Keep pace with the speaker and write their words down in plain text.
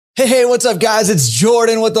Hey, what's up, guys? It's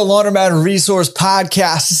Jordan with the Laundromat Resource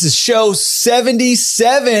Podcast. This is show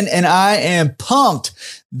 77, and I am pumped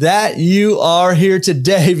that you are here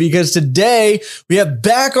today because today we have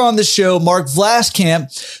back on the show Mark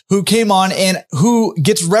Vlaskamp, who came on and who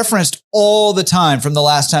gets referenced all the time from the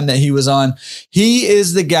last time that he was on. He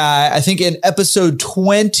is the guy, I think in episode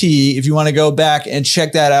 20, if you want to go back and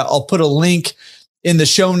check that out, I'll put a link in the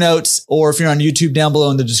show notes, or if you're on YouTube, down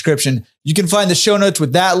below in the description. You can find the show notes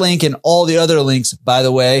with that link and all the other links, by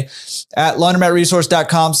the way, at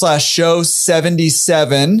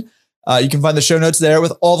laundromatresource.com/show77. You can find the show notes there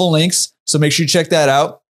with all the links. So make sure you check that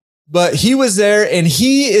out. But he was there, and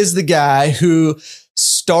he is the guy who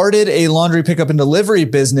started a laundry pickup and delivery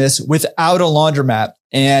business without a laundromat,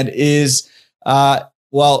 and is,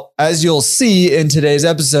 well, as you'll see in today's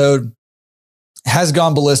episode, has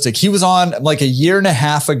gone ballistic. He was on like a year and a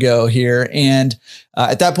half ago here. And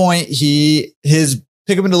at that point, his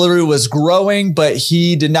pickup and delivery was growing, but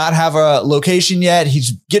he did not have a location yet.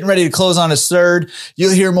 He's getting ready to close on his third.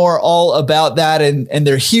 You'll hear more all about that and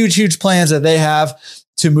their huge plans that they have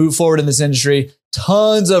to move forward in this industry.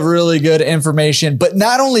 Tons of really good information. But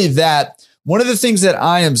not only that, one of the things that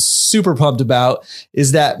I am super pumped about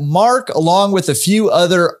is that Mark, along with a few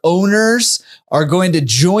other owners, are going to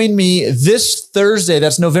join me this Thursday.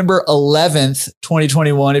 That's November 11th,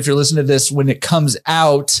 2021. If you're listening to this when it comes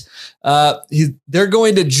out, they're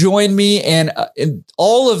going to join me, and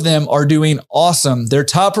all of them are doing awesome. They're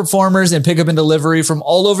top performers in pickup and delivery from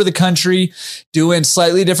all over the country, doing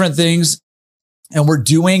slightly different things. And we're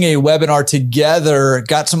doing a webinar together,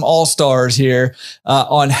 got some all-stars here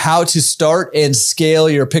on how to start and scale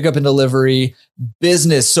your pickup and delivery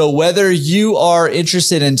business. So whether you are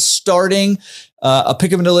interested in starting a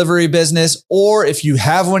pickup and delivery business, or if you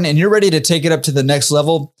have one and you're ready to take it up to the next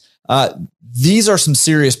level, these are some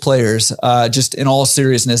serious players. Just in all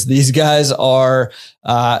seriousness, these guys are,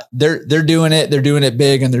 they're doing it. They're doing it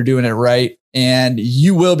big, and they're doing it right. And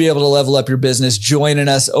you will be able to level up your business joining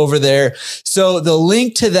us over there. So the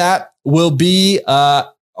link to that will be,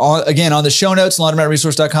 again, on the show notes,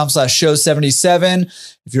 laundromatresource.com/show77.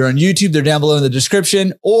 If you're on YouTube, they're down below in the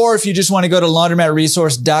description. Or if you just want to go to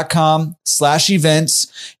laundromatresource.com/events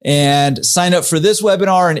and sign up for this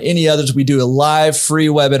webinar and any others, we do a live free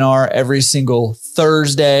webinar every single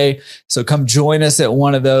Thursday. So come join us at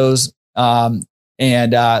one of those.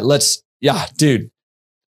 Dude,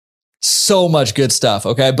 so much good stuff.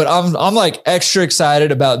 Okay. But I'm like extra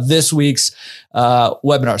excited about this week's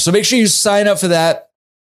webinar. So make sure you sign up for that.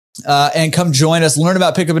 And come join us, learn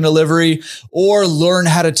about pickup and delivery, or learn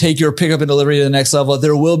how to take your pickup and delivery to the next level.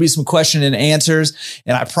 There will be some question and answers,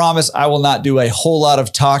 and I promise I will not do a whole lot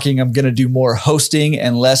of talking. I'm going to do more hosting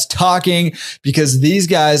and less talking because these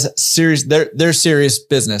guys, they're serious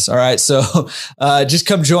business. All right. So just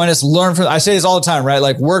come join us, learn from, I say this all the time, right?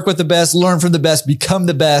 Like work with the best, learn from the best, become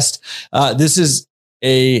the best. This is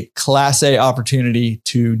a Class A opportunity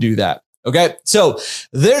to do that. Okay. So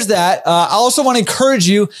there's that. I also want to encourage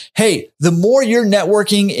you. Hey, the more you're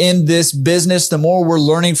networking in this business, the more we're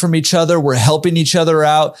learning from each other. We're helping each other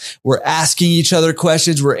out. We're asking each other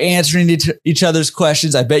questions. We're answering each other's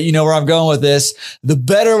questions. I bet you know where I'm going with this. The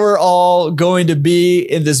better we're all going to be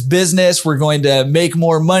in this business. We're going to make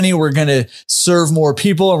more money. We're going to serve more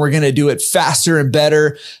people, and we're going to do it faster and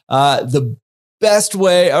better. The best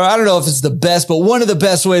way, or I don't know if it's the best, but one of the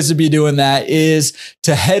best ways to be doing that is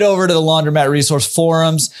to head over to the Laundromat Resource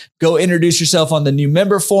forums, go introduce yourself on the new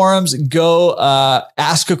member forums, go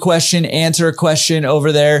ask a question, answer a question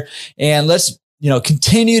over there, and let's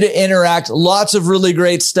continue to interact. Lots of really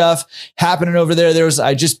great stuff happening over there.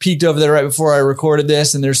 I just peeked over there right before I recorded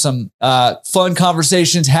this, and there's some fun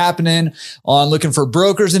conversations happening on looking for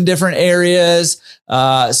brokers in different areas.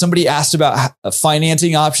 Somebody asked about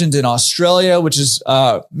financing options in Australia, which is,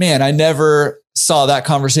 man, I never saw that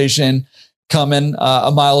conversation coming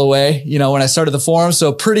a mile away, when I started the forum.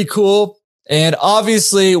 So pretty cool. And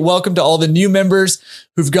obviously, welcome to all the new members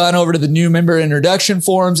who've gone over to the new member introduction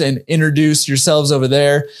forums and introduced yourselves over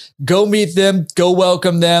there. Go meet them, go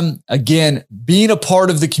welcome them. Again, being a part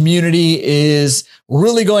of the community is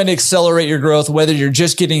really going to accelerate your growth, whether you're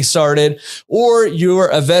just getting started or you're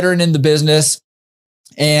a veteran in the business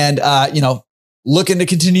and, looking to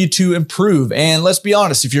continue to improve. And let's be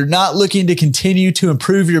honest, if you're not looking to continue to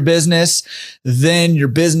improve your business, then your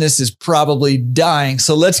business is probably dying.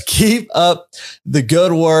 So let's keep up the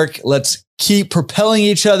good work. Let's keep propelling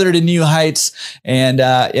each other to new heights and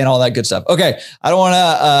all that good stuff. Okay. I don't want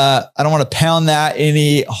to pound that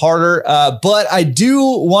any harder. But I do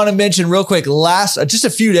want to mention real quick, just a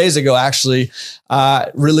few days ago, actually,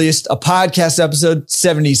 released a podcast episode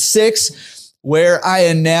 76. where I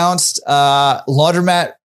announced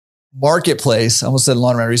Laundromat Marketplace. I almost said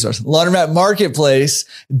Laundromat Resource.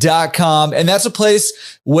 LaundromatMarketplace.com. And that's a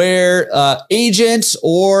place where agents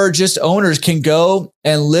or just owners can go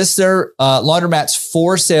and list their laundromats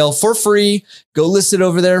for sale for free. Go list it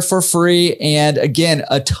over there for free. And again,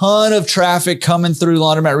 a ton of traffic coming through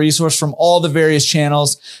Laundromat Resource from all the various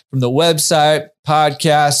channels, from the website,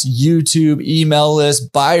 podcasts, YouTube, email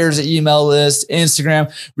list, buyers email list, Instagram.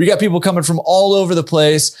 We got people coming from all over the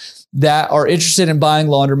place that are interested in buying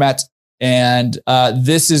laundromats. And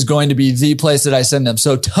this is going to be the place that I send them.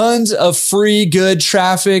 So tons of free, good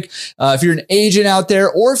traffic. If you're an agent out there,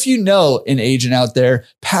 or if you know an agent out there,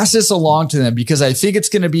 pass this along to them, because I think it's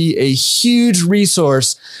going to be a huge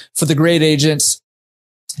resource for the great agents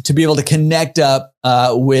to be able to connect up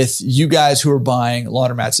with you guys who are buying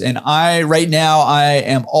laundromats. And right now I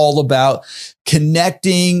am all about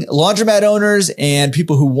connecting laundromat owners and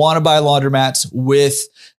people who want to buy laundromats with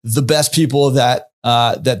the best people that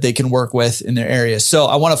they can work with in their area. So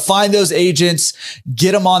I want to find those agents,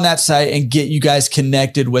 get them on that site, and get you guys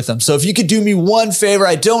connected with them. So if you could do me one favor,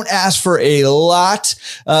 I don't ask for a lot,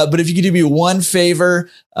 but if you could do me one favor,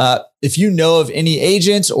 if you know of any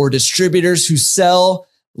agents or distributors who sell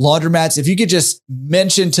laundromats, if you could just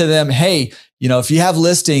mention to them, hey, if you have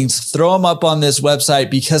listings, throw them up on this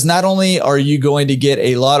website, because not only are you going to get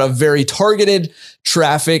a lot of very targeted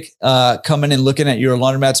traffic coming and looking at your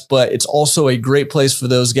laundromats, but it's also a great place for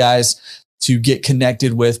those guys to get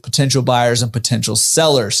connected with potential buyers and potential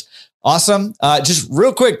sellers. Awesome. Just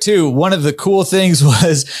real quick too, one of the cool things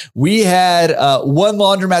was we had one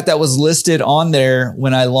laundromat that was listed on there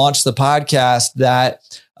when I launched the podcast that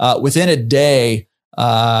within a day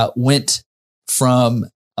went from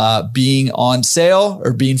being on sale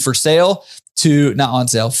or being for sale to not on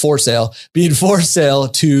sale, for sale, being for sale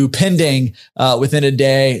to pending within a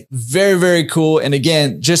day. Very, very cool. And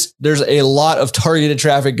again, just there's a lot of targeted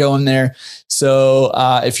traffic going there. So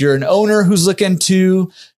if you're an owner who's looking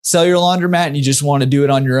to sell your laundromat and you just want to do it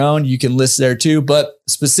on your own, you can list there too. But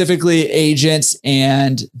specifically agents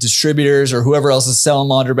and distributors or whoever else is selling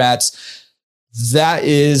laundromats, that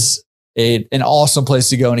is an awesome place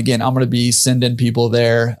to go. And again, I'm going to be sending people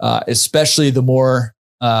there, especially the more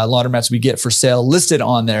laundromats we get for sale listed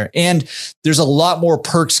on there. And there's a lot more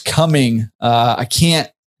perks coming. I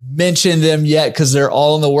can't mention them yet because they're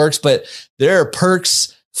all in the works, but there are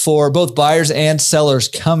perks for both buyers and sellers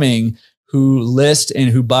coming who list and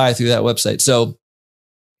who buy through that website. So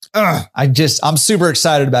I'm super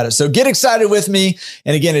excited about it. So get excited with me.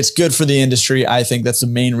 And again, it's good for the industry. I think that's the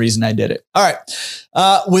main reason I did it. All right.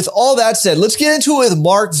 With all that said, let's get into it with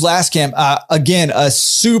Mark Vlaskamp. Again, a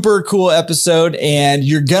super cool episode, and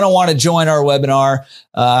you're going to want to join our webinar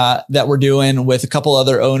that we're doing with a couple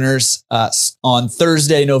other owners on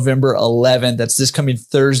Thursday, November 11th. That's this coming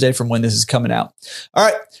Thursday from when this is coming out. All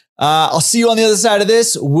right. I'll see you on the other side of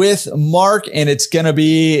this with Mark, and it's gonna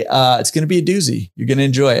be a doozy. You're gonna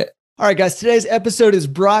enjoy it. All right, guys, today's episode is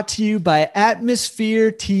brought to you by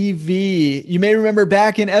Atmosphere TV. You may remember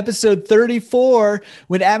back in episode 34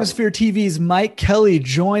 when Atmosphere TV's Mike Kelly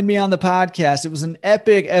joined me on the podcast. It was an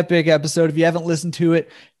epic episode. If you haven't listened to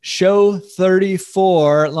it, show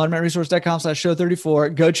 34, laundromatresource.com/show 34.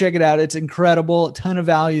 Go check it out. It's incredible. A ton of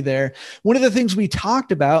value there. One of the things we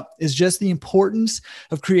talked about is just the importance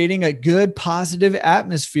of creating a good, positive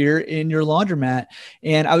atmosphere in your laundromat.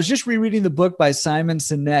 And I was just rereading the book by Simon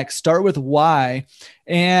Sinek, Start With Why.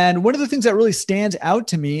 And one of the things that really stands out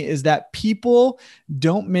to me is that people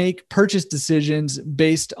don't make purchase decisions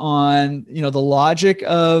based on, the logic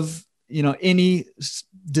of, any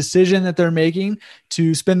decision that they're making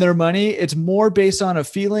to spend their money. It's more based on a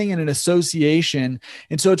feeling and an association.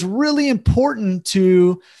 And so it's really important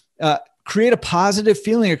to create a positive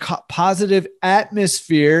feeling, a positive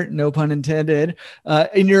atmosphere, no pun intended,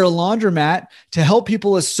 in your laundromat to help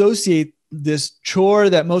people associate this chore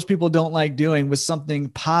that most people don't like doing with something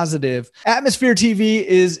positive. Atmosphere TV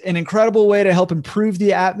is an incredible way to help improve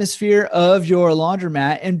the atmosphere of your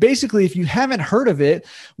laundromat. And basically, if you haven't heard of it,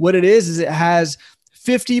 what it is it has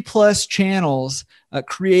 50 plus channels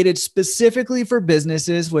created specifically for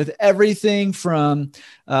businesses with everything from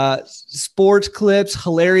sports clips,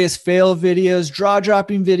 hilarious fail videos,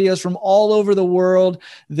 draw-dropping videos from all over the world.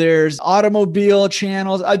 There's automobile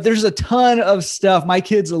channels. There's a ton of stuff. My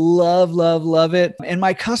kids love it, and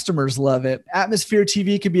my customers love it. Atmosphere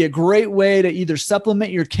TV could be a great way to either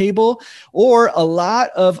supplement your cable, or a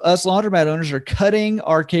lot of us laundromat owners are cutting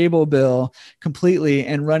our cable bill completely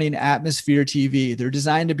and running Atmosphere TV. They're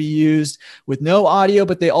designed to be used with no audio,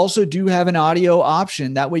 but they also do have an audio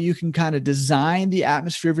option. That way you can kind of design the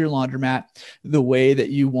atmosphere atmosphere of your laundromat the way that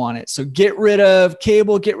you want it. So get rid of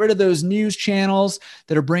cable, get rid of those news channels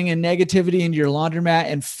that are bringing negativity into your laundromat,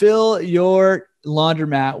 and fill your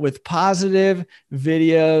laundromat with positive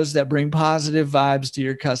videos that bring positive vibes to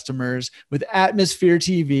your customers with Atmosphere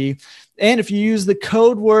TV. And if you use the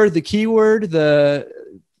code word, the keyword, the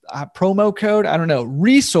promo code, I don't know,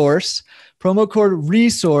 resource, promo code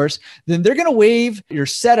resource, then they're going to waive your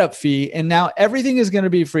setup fee. And now everything is going to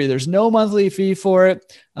be free. There's no monthly fee for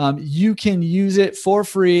it. You can use it for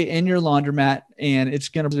free in your laundromat, and it's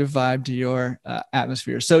going to vibe to your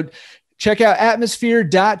atmosphere. So check out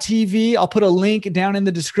atmosphere.tv. I'll put a link down in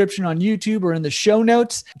the description on YouTube or in the show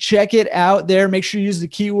notes. Check it out there. Make sure you use the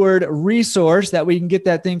keyword resource. That way you can get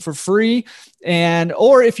that thing for free. And,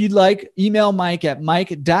 or if you'd like, email Mike at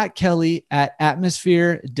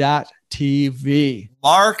mike.kelly@atmosphere.tv.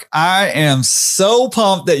 Mark, I am so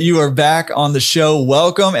pumped that you are back on the show.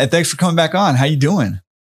 Welcome. And thanks for coming back on. How you doing?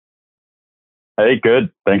 Hey,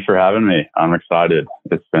 good. Thanks for having me. I'm excited.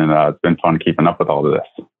 It's been fun keeping up with all of this.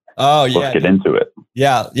 Oh, yeah. Let's get into it.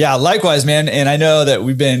 Yeah. Likewise, man. And I know that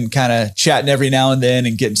we've been kind of chatting every now and then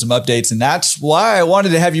and getting some updates. And that's why I wanted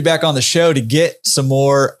to have you back on the show, to get some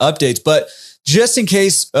more updates. But just in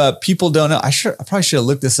case people don't know, I probably should have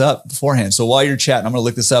looked this up beforehand. So while you're chatting, I'm going to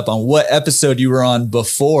look this up on what episode you were on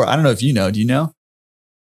before. I don't know if you know. Do you know?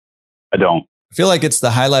 I don't. I feel like it's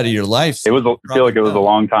the highlight of your life. I feel like it was a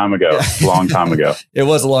long time ago. Yeah. Long time ago. It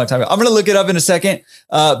was a long time ago. I'm going to look it up in a second.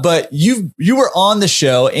 But you were on the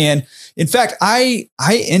show, and in fact, I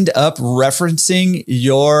end up referencing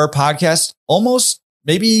your podcast almost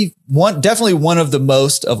definitely one of the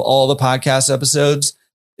most of all the podcast episodes,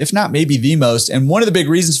 if not maybe the most. And one of the big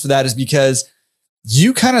reasons for that is because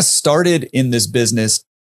you kind of started in this business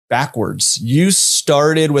backwards. You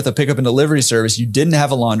started with a pickup and delivery service. You didn't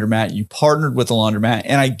have a laundromat. You partnered with a laundromat.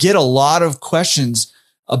 And I get a lot of questions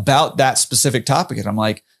about that specific topic. And I'm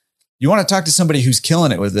like, you want to talk to somebody who's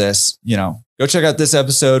killing it with this, go check out this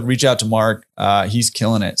episode, reach out to Mark. He's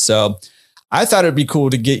killing it. So I thought it'd be cool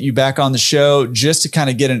to get you back on the show just to kind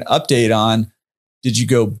of get an update on, did you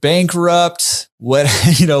go bankrupt? What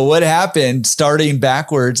happened starting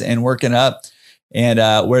backwards and working up,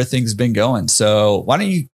 and where things have been going. So why don't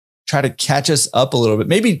you try to catch us up a little bit?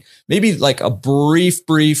 Maybe like a brief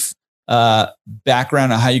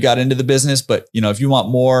background on how you got into the business. But if you want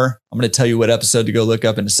more, I'm going to tell you what episode to go look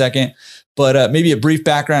up in a second. But maybe a brief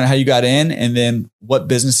background on how you got in, and then what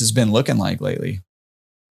business has been looking like lately.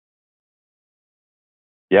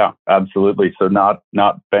 Yeah, absolutely. So not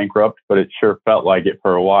bankrupt, but it sure felt like it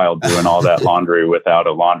for a while, doing all that laundry without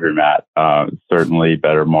a laundromat. Certainly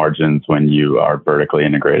better margins when you are vertically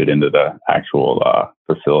integrated into the actual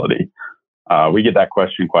facility. We get that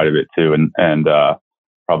question quite a bit too, and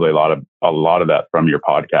probably a lot of that from your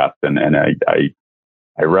podcast. And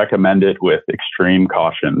I recommend it with extreme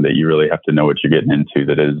caution, that you really have to know what you're getting into.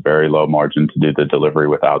 That it is very low margin to do the delivery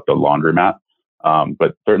without the laundromat.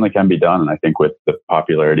 But certainly can be done. And I think with the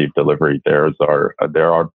popularity of delivery, there are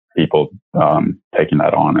people taking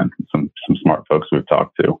that on, and some smart folks we've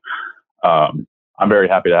talked to. I'm very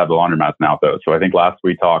happy to have the laundromats now, though. So I think last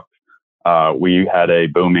we talked, we had a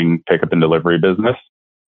booming pickup and delivery business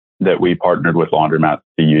that we partnered with laundromats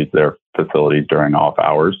to use their facilities during off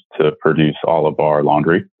hours to produce all of our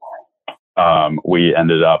laundry. We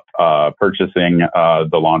ended up purchasing the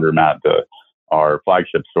laundromat. Our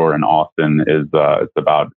flagship store in Austin is it's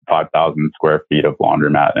about 5,000 square feet of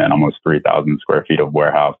laundromat and almost 3,000 square feet of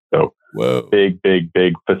warehouse. So whoa, big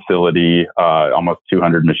facility, almost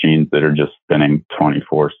 200 machines that are just spinning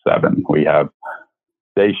 24/7. We have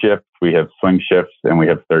day shifts, we have swing shifts, and we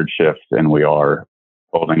have third shifts, and we are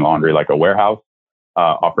folding laundry like a warehouse,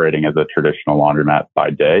 operating as a traditional laundromat by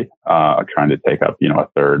day, trying to take up, a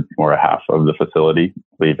third or a half of the facility,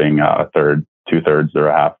 leaving a third, 2/3 or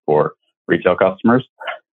a half for retail customers.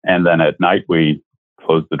 And then at night, we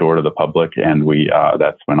close the door to the public, and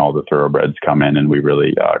that's when all the thoroughbreds come in, and we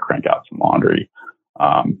really crank out some laundry.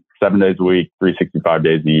 7 days a week, 365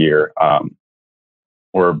 days a year.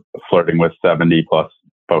 We're flirting with 70 plus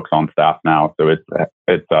folks on staff now. So it's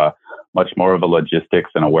much more of a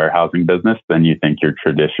logistics and a warehousing business than you think your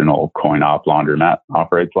traditional coin-op laundromat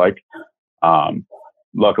operates like.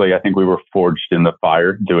 Luckily, I think we were forged in the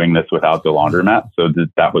fire doing this without the laundromat. So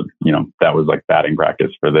that was like batting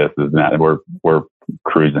practice for this. Is that we're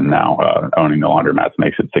cruising now. Owning the laundromats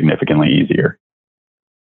makes it significantly easier.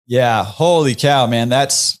 Yeah, holy cow, man,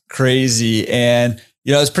 that's crazy. And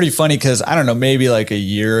it's pretty funny because I don't know, maybe like a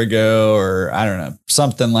year ago, or I don't know,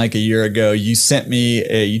 something like a year ago, you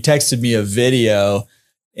texted me a video,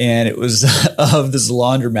 and it was of this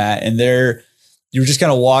laundromat, and you were just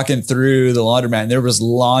kind of walking through the laundromat and there was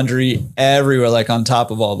laundry everywhere, like on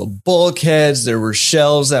top of all the bulkheads. There were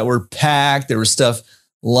shelves that were packed. There was stuff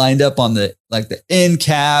lined up on the end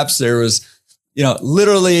caps. There was,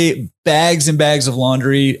 literally bags and bags of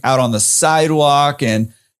laundry out on the sidewalk.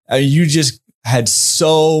 And you just had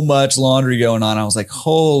so much laundry going on. I was like,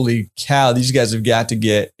 holy cow, these guys have got to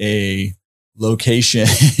get a location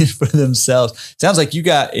for themselves. Sounds like you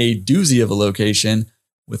got a doozy of a location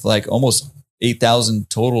with like almost 8,000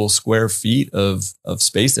 total square feet of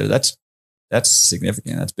space there. That's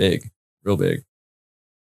significant. That's big, real big.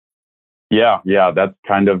 Yeah. That's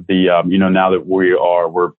kind of the, now that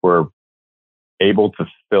we're able to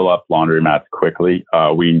fill up laundromats quickly,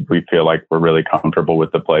 we feel like we're really comfortable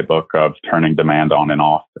with the playbook of turning demand on and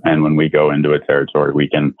off. And when we go into a territory, we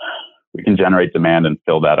can generate demand and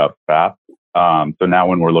fill that up fast. So now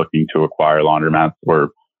when we're looking to acquire laundromats, we're,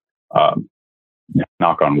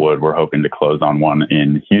 knock on wood, we're hoping to close on one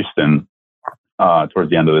in Houston towards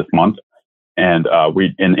the end of this month. And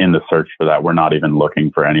we in the search for that, we're not even looking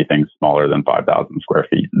for anything smaller than 5,000 square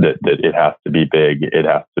feet. That it has to be big, it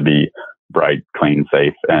has to be bright, clean,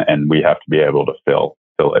 safe, and we have to be able to fill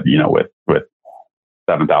it, with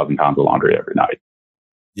 7,000 pounds of laundry every night.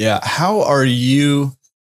 Yeah. How are you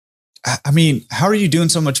doing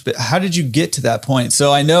so much? How did you get to that point?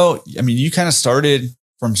 So you kind of started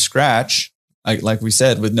from scratch, like we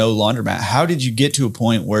said, with no laundromat. How did you get to a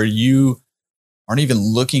point where you aren't even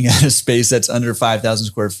looking at a space that's under 5,000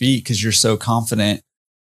 square feet because you're so confident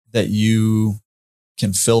that you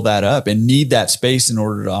can fill that up and need that space in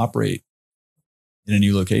order to operate in a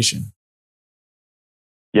new location?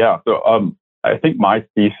 Yeah. So I think my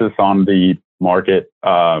thesis on the market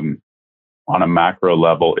on a macro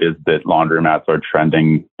level is that laundromats are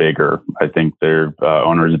trending bigger. I think their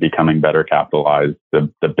owners are becoming better capitalized.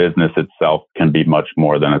 The business itself can be much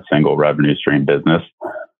more than a single revenue stream business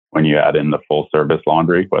when you add in the full service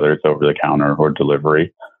laundry, whether it's over the counter or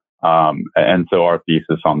delivery. And so our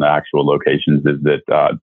thesis on the actual locations is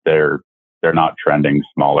that they're not trending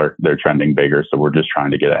smaller, they're trending bigger. So we're just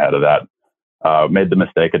trying to get ahead of that. Made the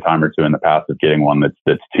mistake a time or two in the past of getting one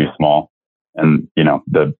that's too small. And,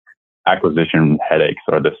 the acquisition headaches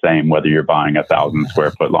are the same, whether you're buying 1,000 square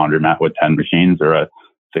foot laundromat with 10 machines or a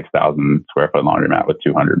 6,000 square foot laundromat with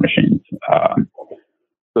 200 machines.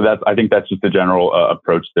 So I think that's just a general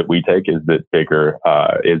approach that we take, is that bigger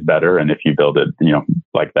is better. And if you build it,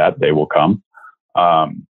 like that, they will come.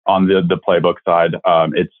 On the playbook side,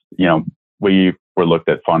 it's, we were looked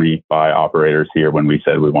at funny by operators here when we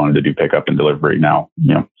said we wanted to do pickup and delivery now,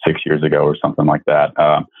 6 years ago or something like that.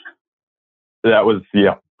 That was,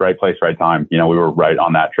 right place, right time. We were right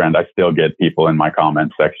on that trend. I still get people in my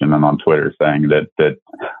comment section and on Twitter saying that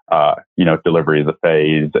delivery is a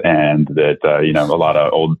phase, and that, a lot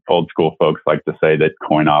of old school folks like to say that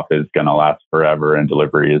coin op is going to last forever and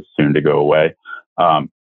delivery is soon to go away.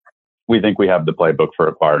 We think we have the playbook for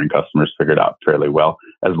acquiring customers figured out fairly well,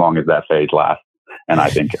 as long as that phase lasts. And I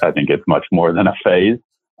think it's much more than a phase.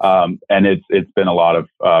 And it's been a lot of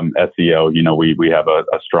SEO. We have a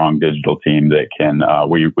strong digital team that can,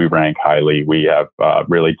 we rank highly. We have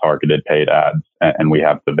really targeted paid ads, and we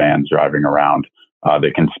have the vans driving around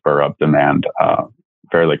that can spur up demand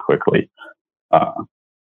fairly quickly.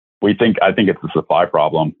 I think it's a supply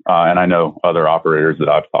problem. And I know other operators that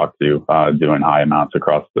I've talked to doing high amounts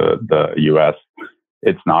across the US.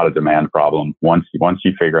 It's not a demand problem. Once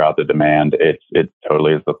you figure out the demand, it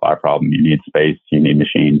totally is a supply problem. You need space, you need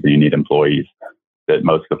machines, and you need employees. That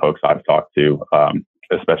most of the folks I've talked to,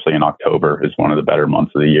 especially in October, is one of the better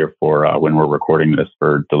months of the year for when we're recording this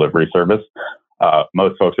for delivery service.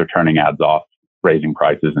 Most folks are turning ads off, raising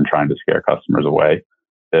prices, and trying to scare customers away.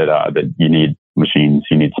 That you need machines,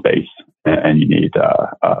 you need space, and you need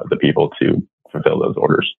the people to fulfill those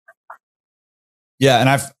orders. Yeah.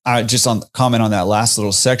 And I just comment on that last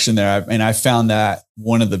little section there. I found that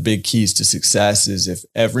one of the big keys to success is if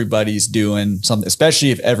everybody's doing something,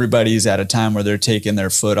 especially if everybody's at a time where they're taking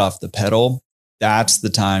their foot off the pedal, that's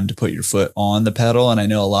the time to put your foot on the pedal. And I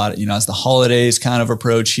know a lot, as the holidays kind of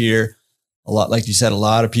approach here, a lot, like you said, a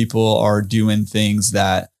lot of people are doing things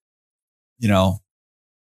that,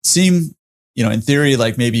 seem, in theory,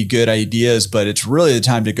 like maybe good ideas, but it's really the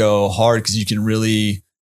time to go hard, because you can really,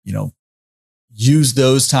 use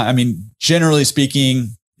those time. Generally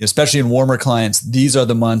speaking, especially in warmer clients, these are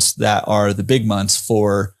the months that are the big months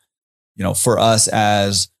for us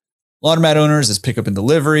as laundromat owners, as pickup and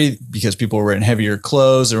delivery, because people are wearing heavier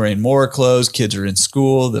clothes, they're wearing more clothes, kids are in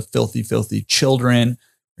school, the filthy, filthy children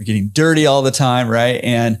are getting dirty all the time. Right.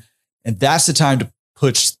 And that's the time to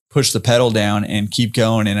push the pedal down and keep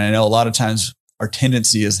going. And I know a lot of times our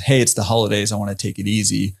tendency is, hey, it's the holidays, I want to take it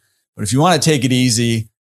easy. But if you want to take it easy,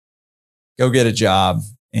 go get a job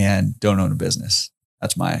and don't own a business.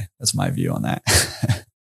 That's my view on that.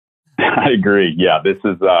 I agree. Yeah, this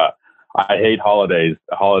is, I hate holidays.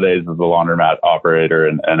 Holidays as a laundromat operator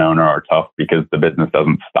and owner are tough because the business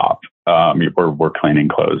doesn't stop. We're cleaning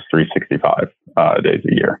clothes 365 days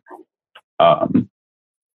a year.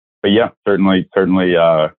 But yeah, certainly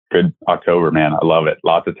good October, man. I love it.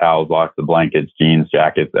 Lots of towels, lots of blankets, jeans,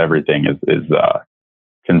 jackets, everything is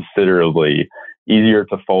considerably easier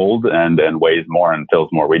to fold and weighs more and fills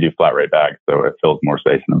more. We do flat rate bags, so it fills more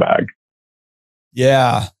space in the bag.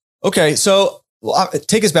 Yeah. Okay. So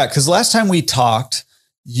take us back, because last time we talked,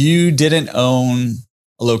 you didn't own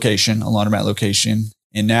a location, a laundromat location,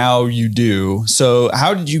 and now you do. So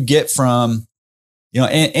how did you get from,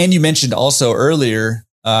 and you mentioned also earlier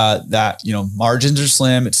that, margins are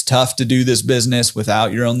slim. It's tough to do this business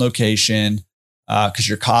without your own location because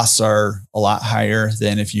your costs are a lot higher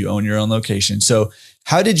than if you own your own location. So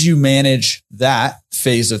how did you manage that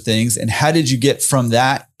phase of things? And how did you get from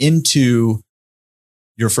that into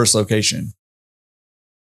your first location?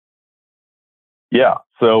 Yeah.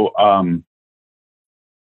 So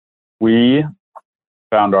we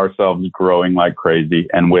found ourselves growing like crazy.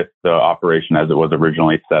 And with the operation as it was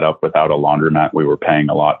originally set up without a laundromat, we were paying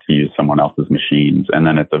a lot to use someone else's machines. And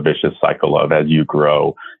then it's a vicious cycle of, as you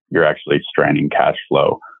grow, you're actually straining cash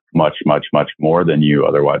flow much, much, much more than you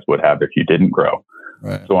otherwise would have if you didn't grow.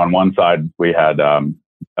 Right. So on one side, we had a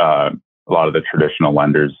lot of the traditional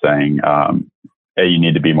lenders saying, A, you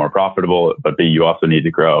need to be more profitable, but B, you also need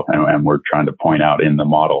to grow. And we're trying to point out in the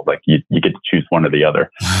model, like you get to choose one or the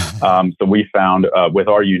other. So we found with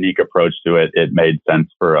our unique approach to it, it made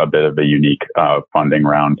sense for a bit of a unique funding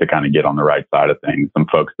round to kind of get on the right side of things. Some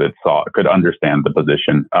folks that could understand the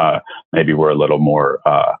position, maybe were a little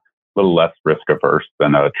less risk averse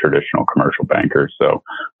than a traditional commercial banker. So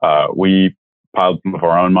we piled some of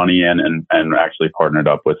our own money in and actually partnered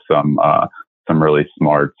up with some really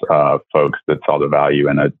smart folks that saw the value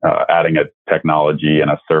in adding a technology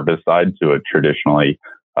and a service side to a traditionally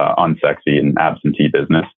unsexy and absentee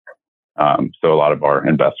business. So a lot of our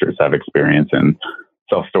investors have experience in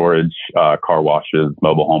self-storage, car washes,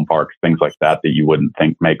 mobile home parks, things like that you wouldn't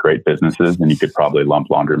think make great businesses. And you could probably lump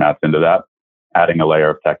laundromats into that, adding a layer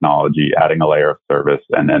of technology, adding a layer of service,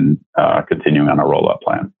 and then continuing on a roll-up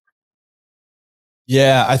plan.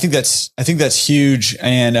 Yeah, I think that's huge.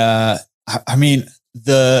 And I mean,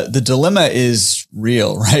 the dilemma is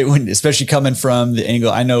real, right? Especially coming from the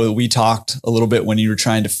angle, I know that we talked a little bit when you were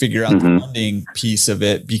trying to figure out the funding piece of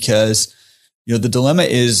it, because, the dilemma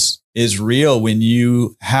is real when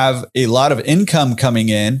you have a lot of income coming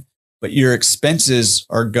in, but your expenses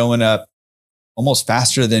are going up almost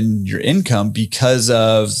faster than your income because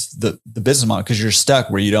of the business model, because you're stuck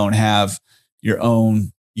where you don't have your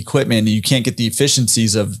own equipment and you can't get the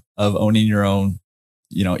efficiencies of owning your own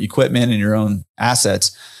equipment and your own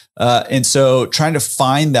assets. And so trying to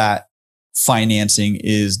find that financing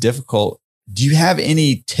is difficult. Do you have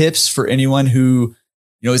any tips for anyone who,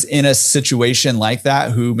 is in a situation like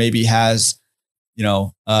that, who maybe has,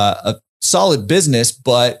 a solid business,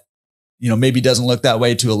 but, maybe doesn't look that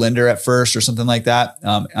way to a lender at first or something like that,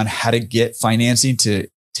 on how to get financing to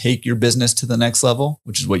take your business to the next level,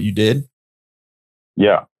 which is what you did?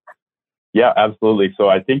 Yeah, absolutely. So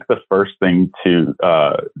I think the first thing to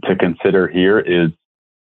consider here is,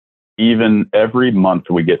 even every month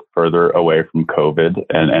we get further away from COVID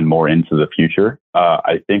and more into the future,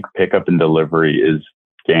 I think pickup and delivery is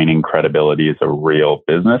gaining credibility as a real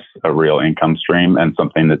business, a real income stream, and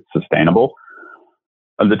something that's sustainable.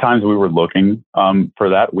 At the times we were looking for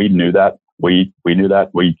that, we knew that. We knew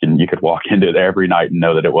that you could walk into it every night and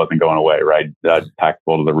know that it wasn't going away, right? Packed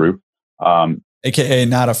full to the roof. AKA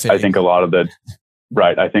not a fake. I think a lot of the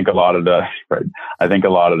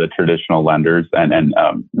traditional lenders and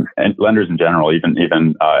lenders in general,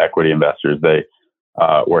 even equity investors, they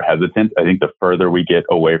were hesitant. I think the further we get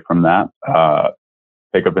away from that,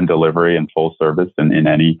 pickup and delivery and full service in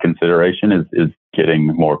any consideration is getting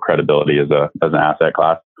more credibility as an asset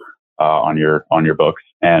class on your books.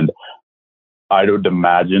 And I would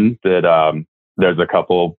imagine that there's a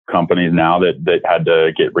couple companies now that had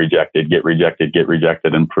to get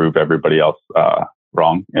rejected and prove everybody else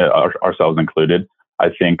wrong, ourselves included. I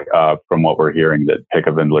think from what we're hearing, that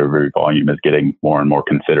pickup and delivery volume is getting more and more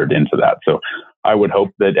considered into that. So I would hope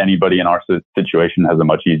that anybody in our situation has a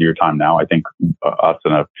much easier time now. I think us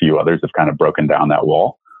and a few others have kind of broken down that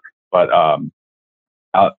wall. But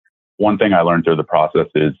one thing I learned through the process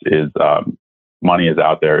is money is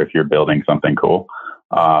out there if you're building something cool.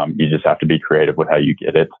 You just have to be creative with how you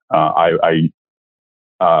get it. I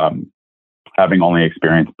having only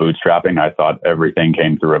experienced bootstrapping, I thought everything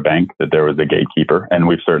came through a bank, that there was a gatekeeper. And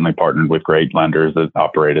we've certainly partnered with great lenders that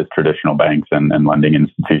operate as traditional banks and lending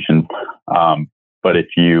institutions. But if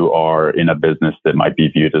you are in a business that might be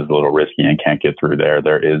viewed as a little risky and can't get through there,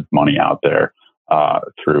 there is money out there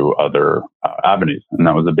through other avenues. And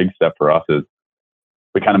that was a big step for us. Is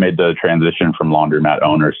we kind of made the transition from laundromat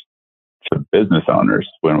owners to business owners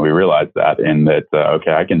when we realized that, in that,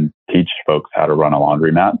 okay, I can teach folks how to run a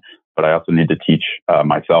laundromat, but I also need to teach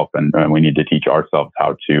myself, and we need to teach ourselves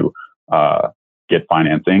how to get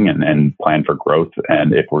financing and plan for growth.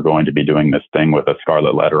 And if we're going to be doing this thing with a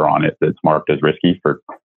scarlet letter on it that's marked as risky for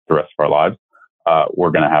the rest of our lives,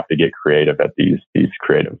 we're going to have to get creative at these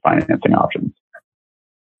creative financing options.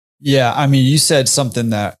 Yeah. I mean, you said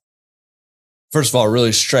something that, first of all,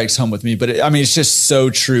 really strikes home with me, but it's just so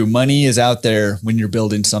true. Money is out there when you're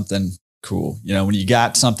building something cool. When you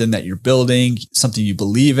got something that you're building, something you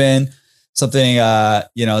believe in, something, that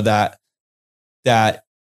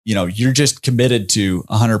you're just committed to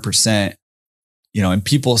 100%, and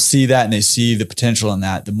people see that and they see the potential in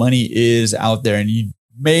that. The money is out there, and you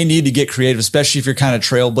may need to get creative, especially if you're kind of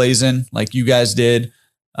trailblazing like you guys did,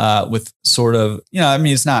 with sort of,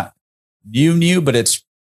 it's not new, but it's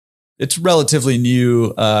relatively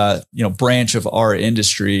new, branch of our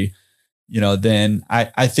industry, then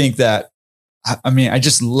I think that, I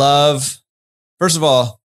just love, first of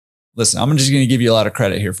all, listen, I'm just going to give you a lot of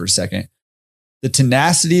credit here for a second. The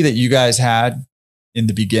tenacity that you guys had in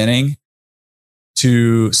the beginning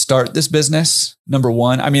to start this business, number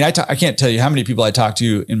one. I can't tell you how many people I talk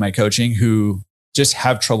to in my coaching who just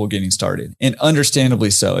have trouble getting started, and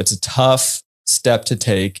understandably so. It's a tough step to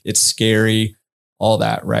take. It's scary, all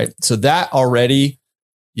that, right? So that already,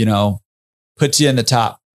 puts you in the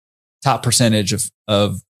top percentage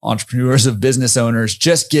of entrepreneurs, of business owners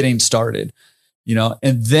just getting started,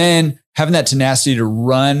 and then having that tenacity to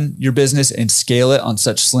run your business and scale it on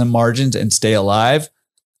such slim margins and stay alive.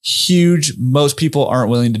 Huge. Most people aren't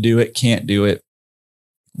willing to do it, can't do it,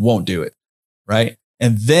 won't do it. Right.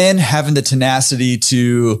 And then having the tenacity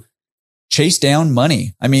to chase down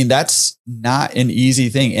money. That's not an easy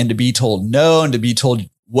thing. And to be told no, and to be told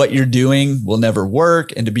what you're doing will never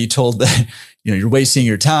work, and to be told that, you're wasting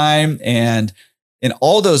your time, and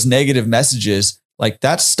all those negative messages, like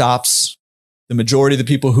that stops the majority of the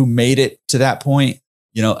people who made it to that point,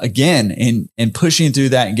 again, and pushing through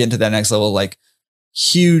that and getting to that next level. Like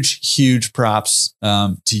huge props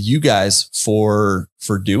to you guys for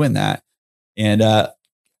doing that. And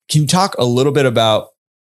can you talk a little bit about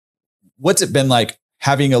what's it been like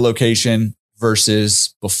having a location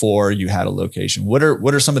versus before you had a location? What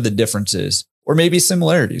are some of the differences, or maybe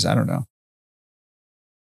similarities? I don't know.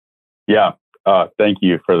 Yeah. Thank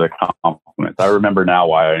you for the compliments. I remember now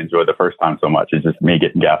why I enjoyed the first time so much. It's just me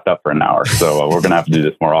getting gassed up for an hour. So we're going to have to do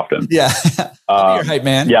this more often. Yeah. I'll be your hype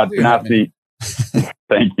man. Yeah. Tenacity.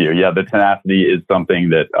 Thank you. Yeah. The tenacity is something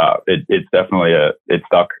that it's definitely it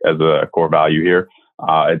stuck as a core value here.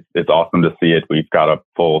 It's awesome to see it. We've got a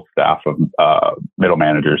full staff of middle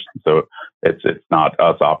managers. So it's not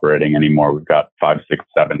us operating anymore. We've got 5, 6,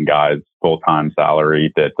 7 guys, full-time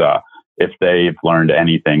salary, that if they've learned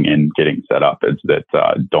anything in getting set up, it's that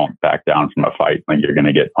don't back down from a fight. Like, you're going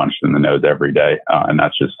to get punched in the nose every day. And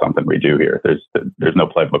that's just something we do here. There's no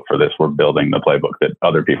playbook for this. We're building the playbook that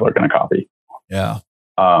other people are going to copy. Yeah.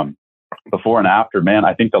 Before and after, man,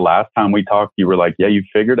 I think the last time we talked, you were like, yeah, you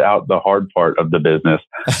figured out the hard part of the business.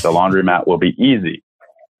 The laundromat will be easy.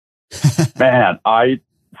 Man,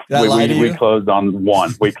 we closed on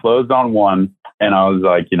one. We closed on one. And I was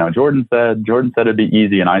like, Jordan said it'd be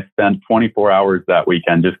easy. And I spent 24 hours that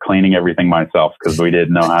weekend just cleaning everything myself, because we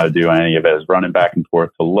didn't know how to do any of it. I was running back and forth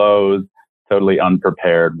to Lowe's, totally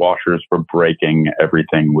unprepared. Washers were breaking.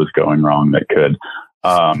 Everything was going wrong that could.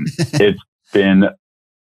 It's been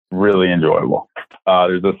really enjoyable.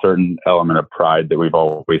 There's a certain element of pride that we've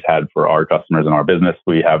always had for our customers and our business.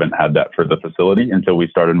 We haven't had that for the facility until we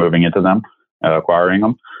started moving into them, acquiring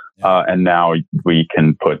them. And now we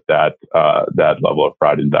can put that level of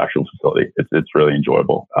pride into the actual facility. It's really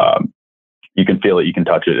enjoyable. You can feel it, you can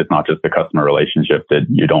touch it. It's not just the customer relationship that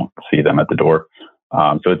you don't see them at the door.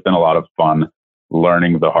 So it's been a lot of fun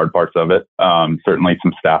learning the hard parts of it. Certainly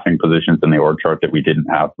some staffing positions in the org chart that we didn't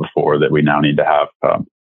have before that we now need to have.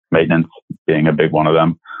 Maintenance being a big one of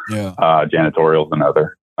them. Yeah. Janitorial's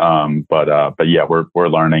another. But yeah, we're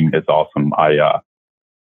learning. It's awesome. I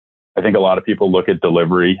think a lot of people look at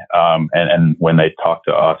delivery, and when they talk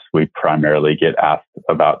to us, we primarily get asked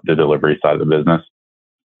about the delivery side of the business,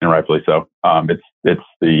 and rightfully so. It's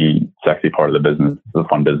the sexy part of the business. It's a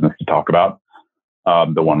fun business to talk about.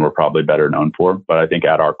 the one we're probably better known for. But I think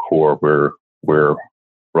at our core, we're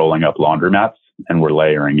rolling up laundromats and we're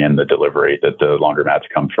layering in the delivery that the laundromats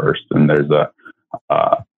come first. And there's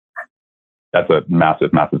that's a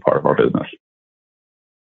massive, massive part of our business.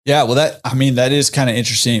 Yeah. Well, that is kind of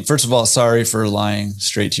interesting. First of all, sorry for lying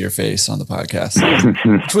straight to your face on the podcast,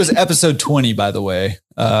 which was episode 20, by the way.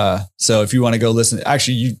 So if you want to go listen,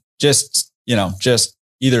 actually you just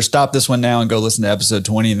either stop this one now and go listen to episode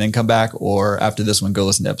 20 and then come back, or after this one, go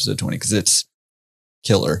listen to episode 20, because it's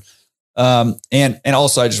killer. And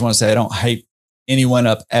also I just want to say, I don't hype anyone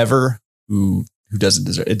up ever who doesn't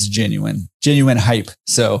deserve it. It's genuine hype.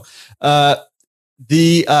 So,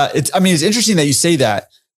 it's interesting that you say that,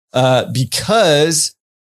 because,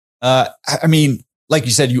 like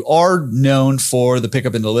you said, you are known for the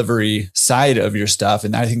pickup and delivery side of your stuff.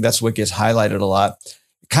 And I think that's what gets highlighted a lot.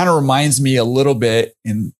 It kind of reminds me a little bit,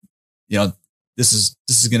 and, this is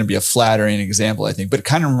going to be a flattering example, I think, but it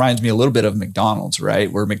kind of reminds me a little bit of McDonald's,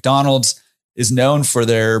 right? Where McDonald's is known for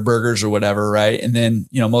their burgers or whatever, right? And then,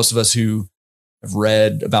 most of us who have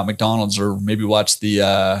read about McDonald's or maybe watched the,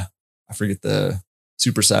 I forget the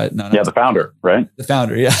Supersize. No, the Founder, right? The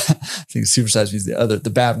Founder. Yeah. I think Supersize means the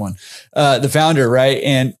bad one. The Founder. Right.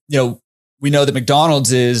 And, we know that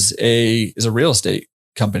McDonald's is a real estate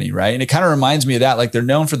company, right? And it kind of reminds me of that. Like, they're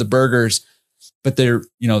known for the burgers, but they're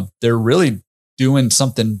really doing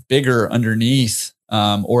something bigger underneath,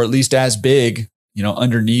 or at least as big,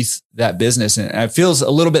 underneath that business. And it feels a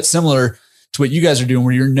little bit similar to what you guys are doing,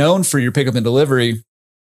 where you're known for your pickup and delivery.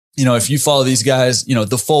 If you follow these guys,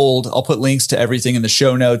 The Fold, I'll put links to everything in the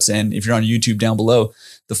show notes. And if you're on YouTube down below,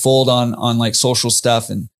 The Fold on like social stuff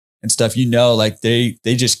and stuff, like they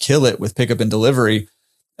just kill it with pickup and delivery.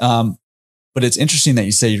 But it's interesting that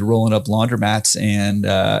you say you're rolling up laundromats and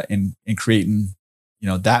creating,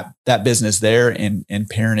 that business there and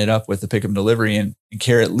pairing it up with the pickup and delivery and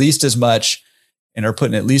care at least as much and are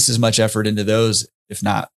putting at least as much effort into those, if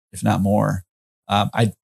not more.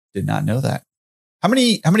 I did not know that. How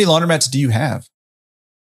many laundromats do you have?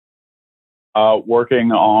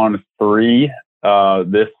 Working on 3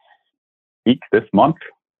 this month,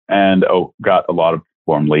 and got a lot of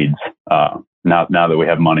warm leads. Now that we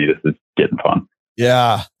have money, this is getting fun.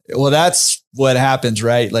 Yeah. Well, that's what happens,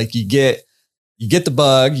 right? Like you get the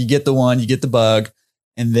bug, you get the bug.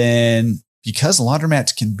 And then because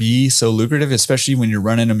laundromats can be so lucrative, especially when you're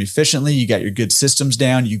running them efficiently, you got your good systems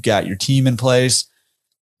down, you got your team in place,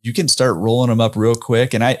 you can start rolling them up real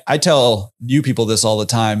quick. And I tell new people this all the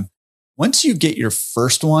time. Once you get your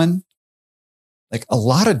first one, like a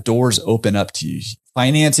lot of doors open up to you.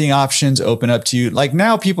 Financing options open up to you. Like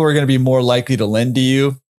now people are going to be more likely to lend to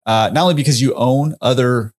you, not only because you own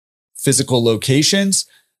other physical locations,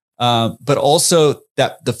 but also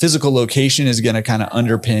that the physical location is going to kind of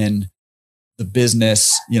underpin the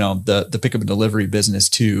business, the pickup and delivery business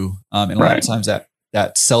too. And a lot of times that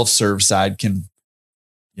self-serve side can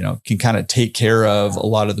kind of take care of a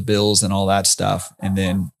lot of the bills and all that stuff. And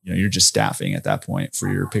then, you're just staffing at that point for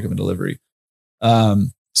your pickup and delivery.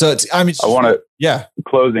 So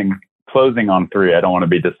closing on 3. I don't want to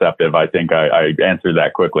be deceptive. I think I answered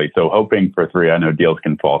that quickly. So hoping for 3, I know deals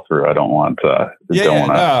can fall through. I don't want to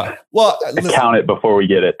count it before we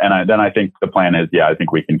get it. And then I think the plan is, I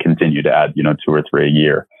think we can continue to add, 2 or 3 a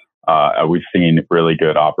year. We've seen really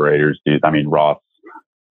good operators do. I mean, Ross,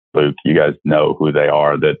 Luke, you guys know who they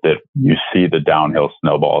are, that you see the downhill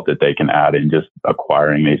snowball that they can add in just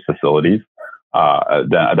acquiring these facilities.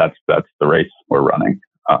 That's the race we're running.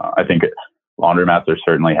 I think laundromats are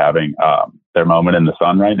certainly having their moment in the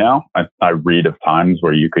sun right now. I read of times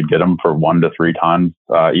where you could get them for 1 to 3 times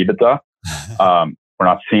EBITDA. We're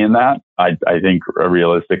not seeing that. I think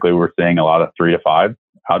realistically, we're seeing a lot of 3 to 5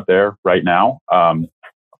 out there right now.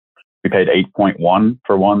 We paid 8.1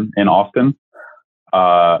 for one in Austin.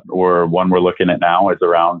 Or one we're looking at now is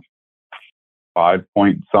around 5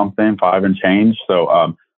 and change.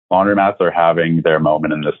 So laundromats are having their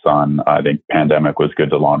moment in the sun. I think pandemic was good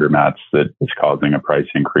to laundromats. That is causing a price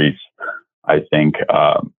increase. I think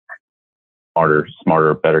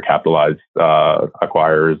smarter, better capitalized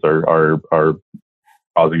acquirers are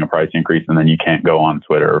causing a price increase. And then you can't go on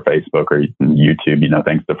Twitter or Facebook or YouTube,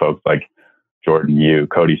 thanks to folks like Jordan Yu.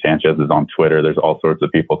 Cody Sanchez is on Twitter. There's all sorts of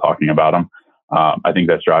people talking about him. I think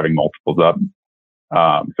that's driving multiples up.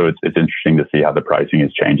 So it's interesting to see how the pricing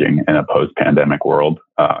is changing in a post-pandemic world.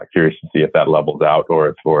 Curious to see if that levels out or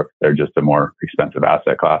if they're just a more expensive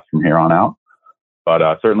asset class from here on out.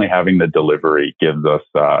 But certainly having the delivery gives us,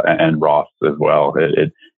 and Ross as well,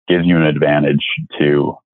 it gives you an advantage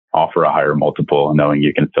to offer a higher multiple, knowing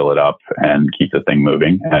you can fill it up and keep the thing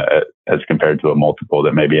moving, as compared to a multiple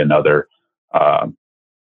that maybe another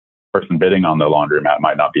person bidding on the laundromat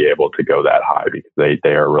might not be able to go that high because they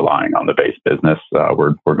are relying on the base business.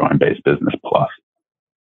 We're going base business plus.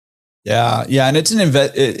 Yeah, yeah, and it's an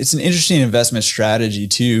interesting investment strategy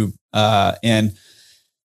too. And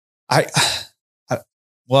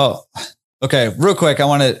well, okay, real quick, I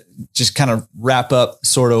want to just kind of wrap up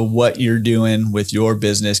sort of what you're doing with your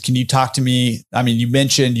business. Can you talk to me? I mean, you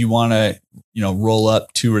mentioned you want to, roll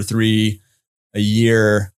up 2 or 3 a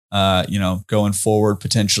year, going forward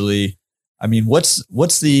potentially. I mean, what's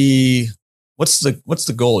the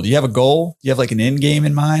goal? Do you have a goal? Do you have like an end game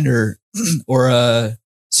in mind or a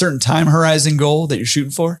certain time horizon goal that you're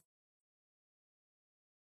shooting for?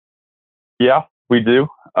 Yeah, we do.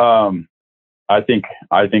 I think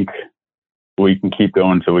we can keep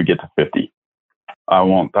going until we get to 50. I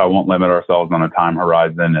won't limit ourselves on a time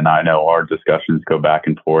horizon. And I know our discussions go back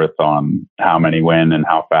and forth on how many win and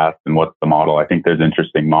how fast and what's the model. I think there's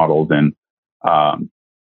interesting models in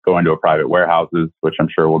going to a private warehouses, which I'm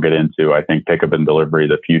sure we'll get into. I think pickup and delivery,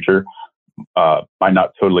 the future, might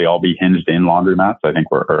not totally all be hinged in laundromats. I think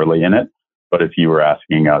we're early in it. But if you were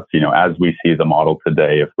asking us, as we see the model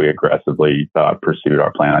today, if we aggressively pursued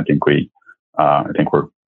our plan, I think we're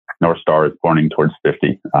North Star is pointing towards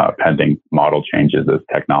 50, pending model changes as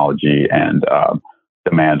technology and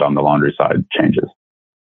demand on the laundry side changes.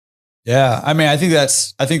 Yeah, I mean, I think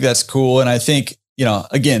that's cool, and I think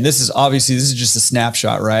again, this is just a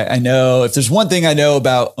snapshot, right? I know if there's one thing I know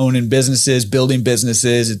about owning businesses, building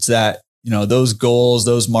businesses, it's that those goals,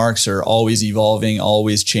 those marks are always evolving,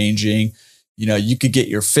 always changing. You could get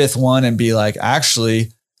your 5th one and be like,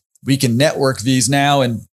 actually, we can network these now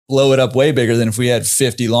and blow it up way bigger than if we had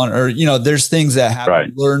 50 there's things that happen. Right.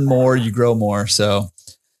 You learn more, you grow more. So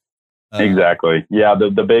exactly. Yeah.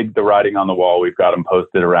 The writing on the wall, we've got them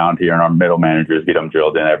posted around here and our middle managers get them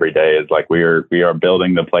drilled in every day is like, we are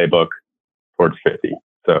building the playbook towards 50.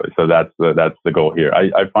 So that's the goal here.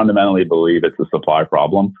 I fundamentally believe it's a supply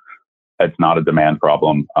problem. It's not a demand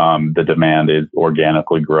problem. The demand is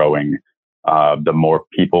organically growing. The more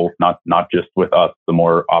people, not just with us, the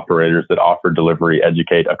more operators that offer delivery,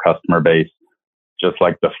 educate a customer base, just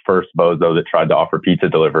like the first bozo that tried to offer pizza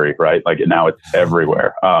delivery, right? Like now it's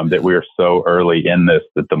everywhere. That we are so early in this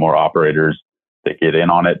that the more operators that get in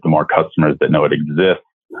on it, the more customers that know it exists,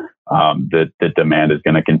 that the demand is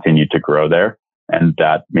going to continue to grow there. And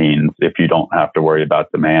that means if you don't have to worry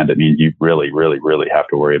about demand, it means you really, really, really have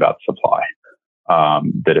to worry about supply.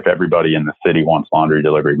 That if everybody in the city wants laundry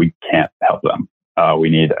delivery, we can't help them. We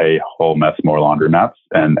need a whole mess more laundromats,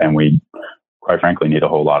 and we, quite frankly, need a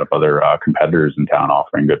whole lot of other competitors in town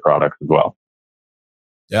offering good products as well.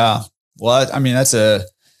 Yeah, well, I mean, that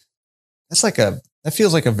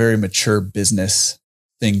feels like a very mature business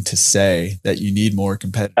thing to say, that you need more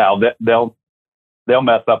competitors. They'll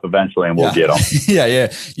mess up eventually, and we'll get them.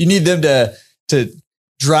 yeah. You need them to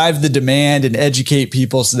drive the demand and educate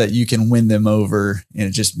people so that you can win them over, and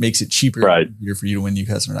it just makes it cheaper for you to win new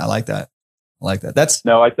customers. I like that. I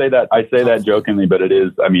say that jokingly, but it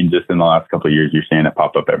is, I mean, just in the last couple of years, you're seeing it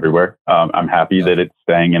pop up everywhere. I'm happy that it's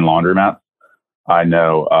staying in laundromats. I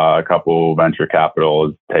know a couple venture capital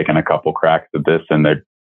has taken a couple cracks at this, and they're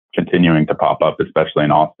continuing to pop up, especially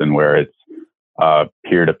in Austin, where it's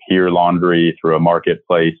peer-to-peer laundry through a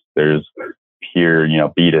marketplace. There's peer,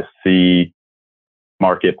 B2C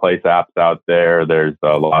marketplace apps out there. There's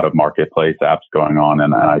a lot of marketplace apps going on.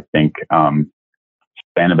 And I think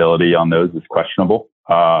sustainability on those is questionable.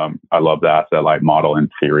 I love the asset light model in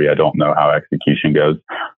theory. I don't know how execution goes.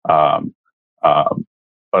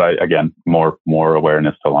 But again, more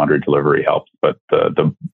awareness to laundry delivery helps. But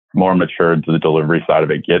the more mature the delivery side of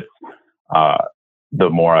it gets, the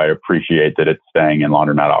more I appreciate that it's staying in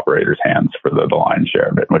laundromat operators' hands for the lion's share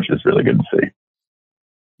of it, which is really good to see.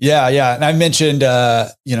 Yeah. And I mentioned,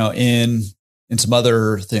 in some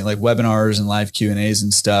other thing like webinars and live Q&As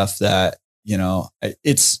and stuff that,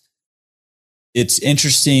 it's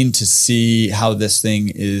interesting to see how this thing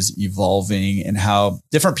is evolving and how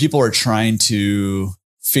different people are trying to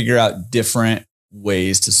figure out different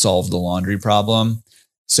ways to solve the laundry problem.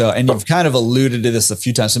 So, and you've kind of alluded to this a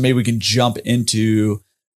few times, so maybe we can jump into,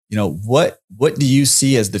 what do you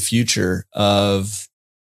see as the future of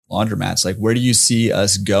laundromats? Like, where do you see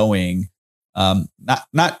us going?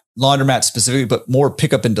 Not laundromat specifically, but more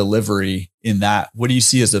pickup and delivery in that. What do you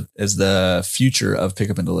see as the future of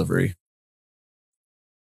pickup and delivery?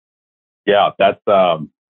 Yeah, that's a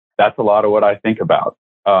lot of what I think about.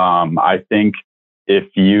 I think if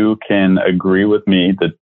you can agree with me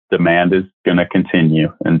that demand is going to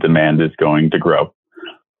continue and demand is going to grow,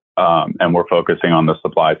 And we're focusing on the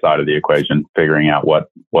supply side of the equation, figuring out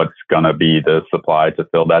what's going to be the supply to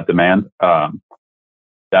fill that demand.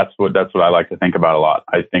 That's what I like to think about a lot.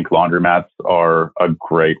 I think laundromats are a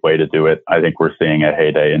great way to do it. I think we're seeing a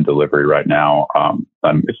heyday in delivery right now. I'm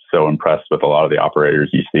so impressed with a lot of the operators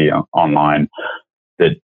you see online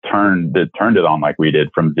that turned it on like we did,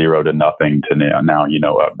 from zero to nothing to now.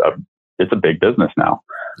 It's a big business now.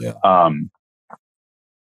 Yeah. I'm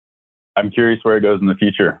curious where it goes in the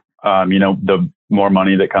future. The more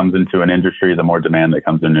money that comes into an industry, the more demand that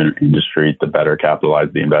comes into an industry, the better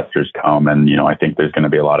capitalized the investors come. And, I think there's going to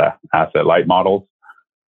be a lot of asset light models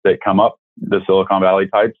that come up, the Silicon Valley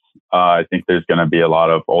types. I think there's going to be a lot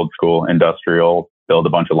of old school industrial, build a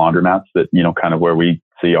bunch of laundromats that, kind of where we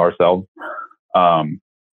see ourselves.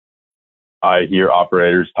 I hear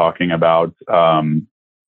operators talking about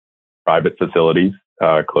private facilities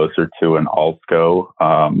closer to an Alsco.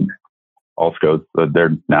 Alsco's,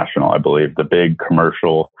 they're national, I believe, the big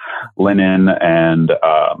commercial linen and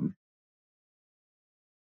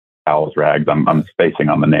towels, rags. I'm spacing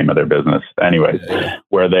on the name of their business. Anyways,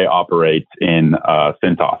 where they operate in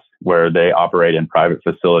Cintas, where they operate in private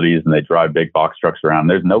facilities and they drive big box trucks around.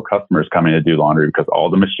 There's no customers coming to do laundry because all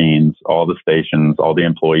the machines, all the stations, all the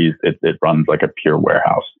employees, it runs like a pure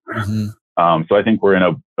warehouse. Mm-hmm. So I think we're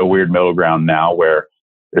in a weird middle ground now where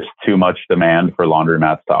there's too much demand for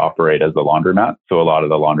laundromats to operate as a laundromat. So a lot of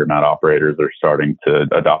the laundromat operators are starting to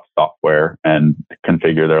adopt software and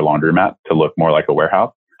configure their laundromat to look more like a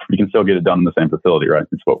warehouse. You can still get it done in the same facility, right?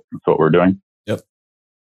 It's what we're doing. Yep.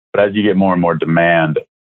 But as you get more and more demand,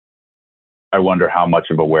 I wonder how much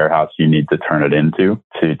of a warehouse you need to turn it into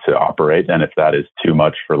to operate. And if that is too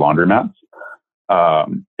much for laundromats.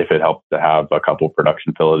 If it helps to have a couple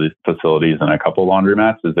production facilities and a couple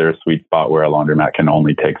laundromats, is there a sweet spot where a laundromat can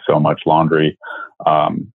only take so much laundry?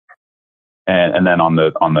 And then on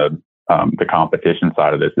the competition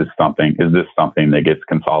side of this, is this something that gets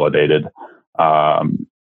consolidated?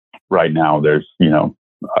 Right now, there's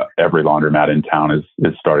every laundromat in town is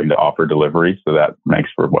starting to offer delivery, so that makes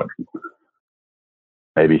for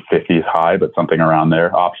maybe 50 is high, but something around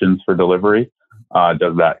there options for delivery.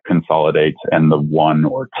 Does that consolidate and the one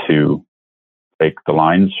or two take the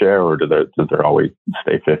lion's share, or does there always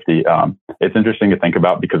stay 50? It's interesting to think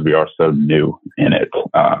about because we are so new in it.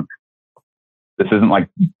 This isn't like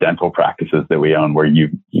dental practices that we own where you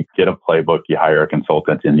get a playbook, you hire a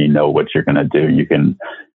consultant, and you know what you're going to do. You can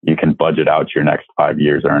budget out your next 5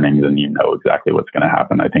 years earnings and you know exactly what's going to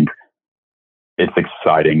happen. I think it's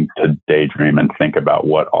exciting to daydream and think about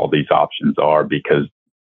what all these options are because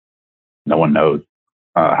no one knows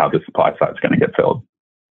how the supply side is going to get filled.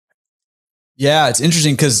 Yeah, it's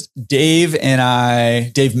interesting because Dave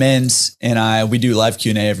Menz and I, we do live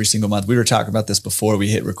Q&A every single month. We were talking about this before we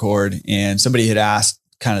hit record, and somebody had asked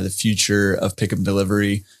kind of the future of pickup and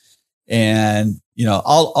delivery. And,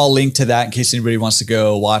 I'll link to that in case anybody wants to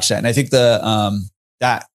go watch that. And I think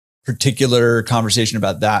that particular conversation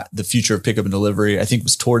about the future of pickup and delivery, I think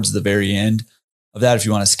was towards the very end of that, if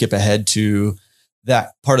you want to skip ahead to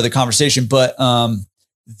that part of the conversation. But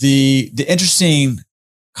the interesting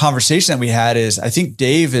conversation that we had is, I think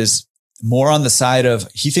Dave is more on the side of,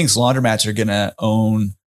 he thinks laundromats are going to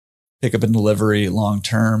own pickup and delivery long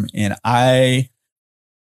term. And I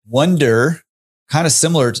wonder, kind of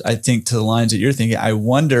similar, I think, to the lines that you're thinking, I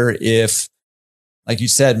wonder if, like you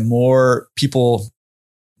said, more people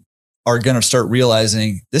are going to start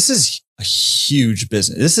realizing this is a huge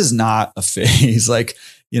business. This is not a phase.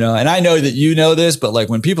 And I know that you know this, but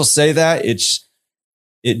when people say that,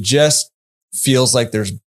 it just feels like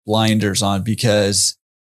there's blinders on because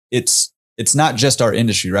it's not just our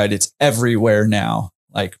industry, right? It's everywhere now.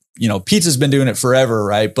 Pizza's been doing it forever,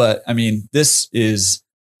 right? But I mean, this is,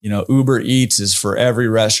 Uber Eats is for every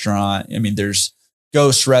restaurant. I mean, there's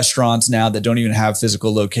ghost restaurants now that don't even have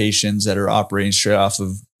physical locations that are operating straight off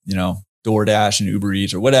of, DoorDash and Uber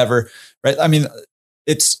Eats or whatever, right? I mean,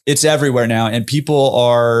 it's everywhere now. And people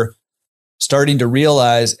are starting to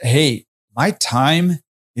realize, hey, my time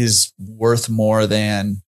is worth more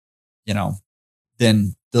than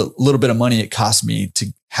the little bit of money it costs me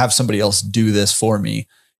to have somebody else do this for me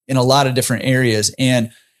in a lot of different areas.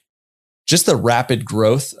 And just the rapid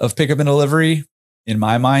growth of pickup and delivery in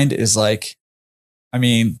my mind is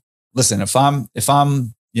listen, if I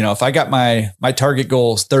got my target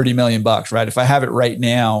goal is $30 million, right? If I have it right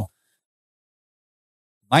now,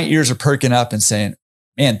 my ears are perking up and saying,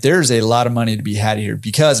 man, there's a lot of money to be had here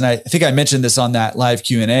because, and I think I mentioned this on that live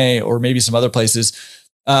Q&A or maybe some other places.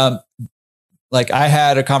 I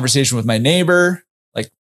had a conversation with my neighbor,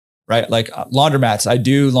 right? Like laundromats. I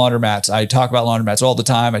do laundromats. I talk about laundromats all the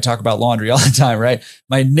time. I talk about laundry all the time, right?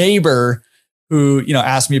 My neighbor who,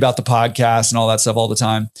 asked me about the podcast and all that stuff all the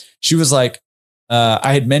time. She was like,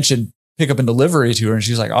 I had mentioned pickup and delivery to her, and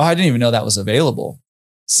she was like, oh, I didn't even know that was available.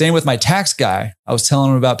 Same with my tax guy. I was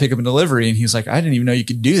telling him about pickup and delivery, and he was like, I didn't even know you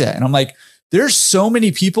could do that. And I'm like, there's so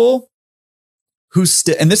many people who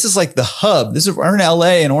and this is like the hub. We're in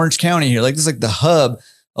LA and Orange County here. Like this is like the hub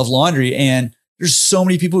of laundry. And there's so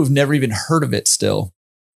many people who've never even heard of it still,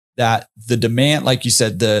 that the demand, like you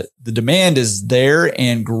said, the demand is there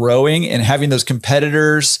and growing, and having those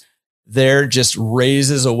competitors there just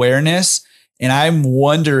raises awareness. And I'm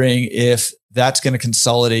wondering if that's going to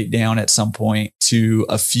consolidate down at some point to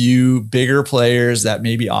a few bigger players that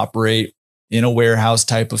maybe operate in a warehouse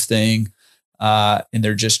type of thing. And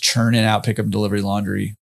they're just churning out pickup and delivery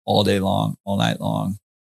laundry all day long, all night long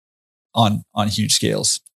on huge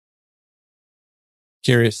scales.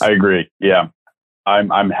 Curious. I agree. Yeah.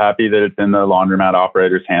 I'm happy that it's in the laundromat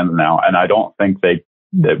operators' hands now. And I don't think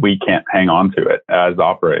that we can't hang on to it as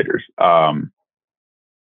operators.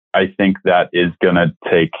 I think that is going to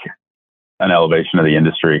take an elevation of the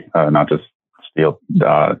industry, not just steal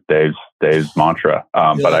Dave's mantra.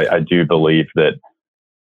 But I do believe that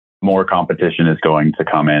more competition is going to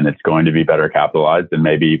come in. It's going to be better capitalized. And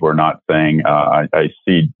maybe we're not saying, I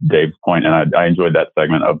see Dave's point, and I enjoyed that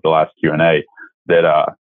segment of the last Q&A,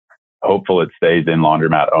 that hopeful it stays in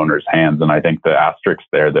laundromat owners' hands. And I think the asterisk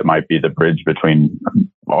there that might be the bridge between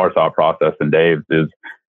our thought process and Dave's is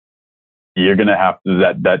you're going to have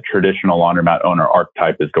to, that traditional laundromat owner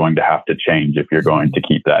archetype is going to have to change if you're going to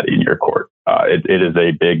keep that in your court. It is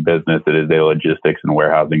a big business. It is a logistics and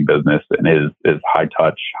warehousing business, and it is high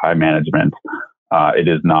touch, high management. It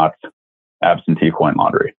is not absentee coin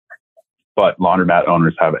laundry, but laundromat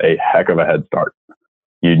owners have a heck of a head start.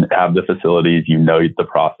 You have the facilities, the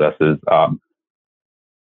processes.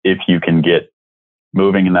 If you can get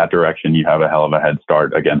moving in that direction, you have a hell of a head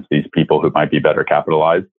start against these people who might be better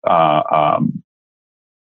capitalized, who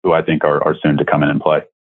I think are soon to come in and play.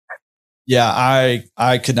 Yeah,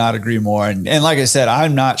 I could not agree more. And like I said,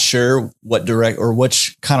 I'm not sure what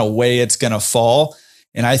which kind of way it's going to fall.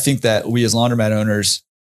 And I think that we as laundromat owners,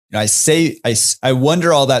 I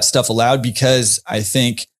wonder all that stuff aloud, because I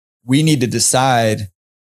think we need to decide,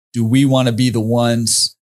 do we want to be the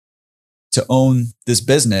ones to own this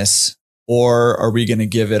business, or are we going to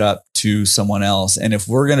give it up to someone else? And if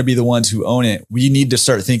we're going to be the ones who own it, we need to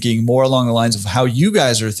start thinking more along the lines of how you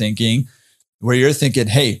guys are thinking, where you're thinking,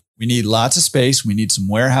 hey, we need lots of space. We need some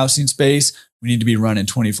warehousing space. We need to be running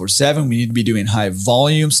 24/7. We need to be doing high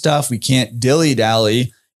volume stuff. We can't dilly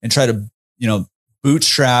dally and try to,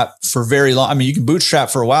 bootstrap for very long. I mean, you can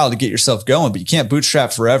bootstrap for a while to get yourself going, but you can't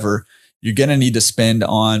bootstrap forever. You're going to need to spend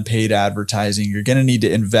on paid advertising. You're going to need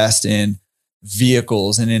to invest in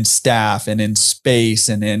vehicles and in staff and in space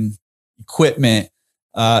and in equipment,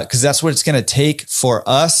 because that's what it's going to take for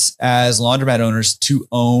us as laundromat owners to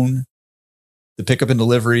own the pickup and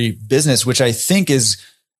delivery business, which I think is,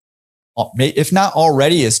 if not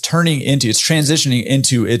already, is transitioning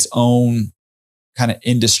into its own kind of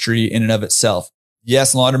industry in and of itself.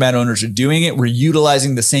 Yes, laundromat owners are doing it. We're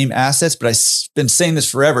utilizing the same assets, but I've been saying this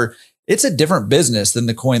forever. It's a different business than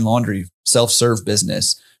the coin laundry self-serve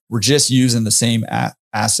business. We're just using the same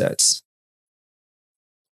assets.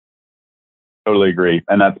 Totally agree.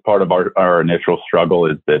 And that's part of our initial struggle,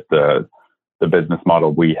 is that the business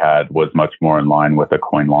model we had was much more in line with a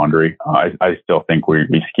coin laundry. I still think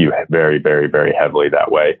we skew very, very, very heavily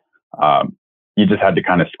that way. You just had to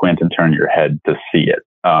kind of squint and turn your head to see it.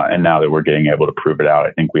 And now that we're getting able to prove it out,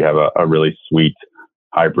 I think we have a really sweet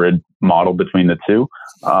hybrid model between the two.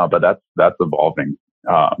 But that's evolving.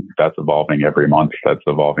 That's evolving every month. That's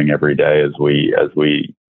evolving every day as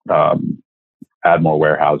we add more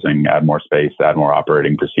warehousing, add more space, add more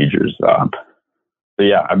operating procedures. So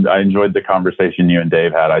yeah, I enjoyed the conversation you and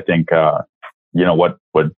Dave had. I think what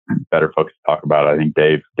better folks to talk about. I think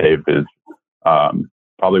Dave is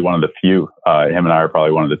probably one of the few. Him and I are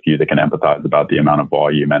probably one of the few that can empathize about the amount of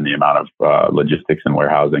volume and the amount of logistics and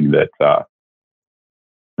warehousing that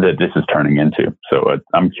this is turning into. So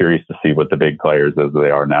I'm curious to see what the big players, as they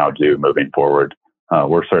are now, do moving forward.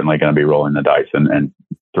 We're certainly going to be rolling the dice and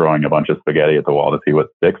throwing a bunch of spaghetti at the wall to see what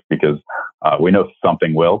sticks, because we know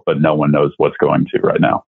something will, but no one knows what's going to right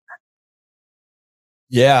now.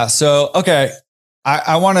 Yeah. So, okay.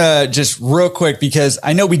 I want to just real quick, because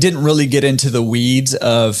I know we didn't really get into the weeds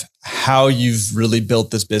of how you've really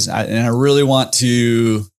built this business. And I really want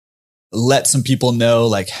to let some people know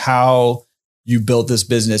like how you built this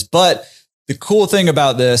business. But the cool thing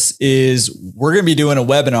about this is we're going to be doing a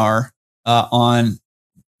webinar on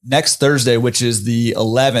next Thursday, which is the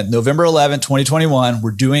 11th, November 11th, 2021,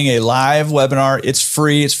 we're doing a live webinar. It's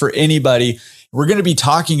free. It's for anybody. We're going to be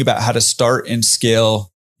talking about how to start and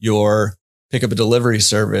scale your pickup and delivery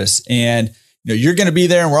service. And, you're going to be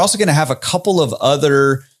there. And we're also going to have a couple of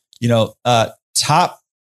other, top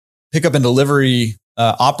pickup and delivery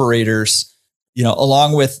operators,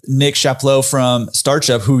 along with Nick Chaplot from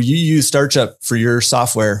StartUp, who you use StartUp for your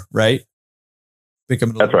software, right?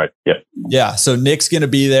 That's right. Yeah. Yeah. So Nick's going to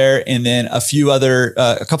be there, and then a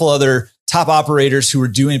couple other top operators who are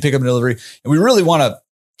doing pickup and delivery. And we really want to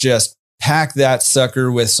just pack that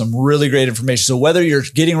sucker with some really great information. So whether you're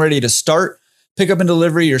getting ready to start pickup and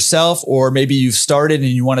delivery yourself, or maybe you've started and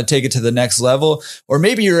you want to take it to the next level, or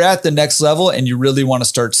maybe you're at the next level and you really want to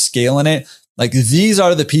start scaling it. Like, these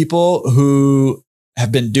are the people who have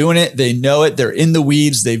been doing it. They know it. They're in the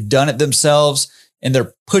weeds. They've done it themselves, and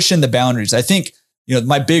they're pushing the boundaries. I think,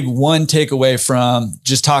 my big one takeaway from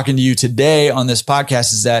just talking to you today on this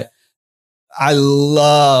podcast is that I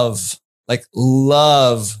love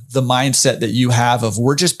the mindset that you have of,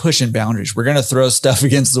 we're just pushing boundaries. We're going to throw stuff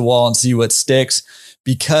against the wall and see what sticks,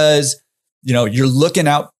 because, you're looking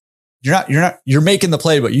out. You're making the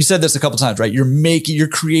playbook. You said this a couple of times, right? You're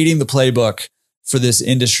creating the playbook for this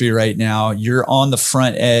industry right now. You're on the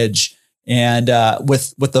front edge, and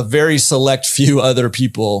with a very select few other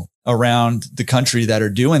people around the country that are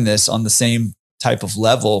doing this on the same type of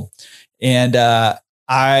level. And I'm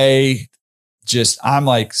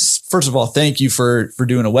like, first of all, thank you for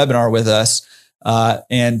doing a webinar with us.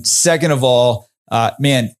 And second of all,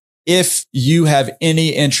 man, if you have any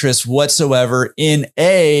interest whatsoever in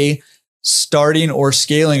starting or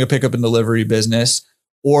scaling a pickup and delivery business,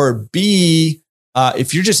 or B,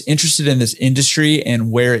 if you're just interested in this industry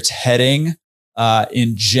and where it's heading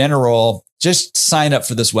in general, just sign up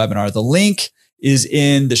for this webinar. The link is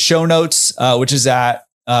in the show notes, which is at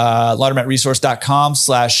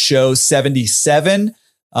laundromatresource.com/show77.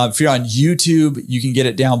 If you're on YouTube, you can get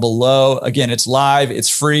it down below. Again, it's live, it's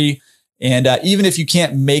free. And even if you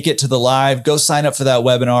can't make it to the live, go sign up for that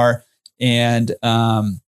webinar, and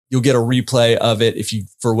you'll get a replay of it if you,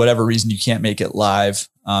 for whatever reason, you can't make it live.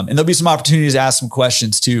 And there'll be some opportunities to ask some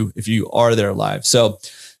questions too if you are there live. So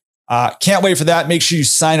can't wait for that. Make sure you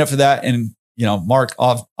sign up for that. And, Mark,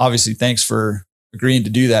 obviously, thanks for agreeing to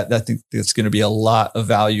do that. I think that's going to be a lot of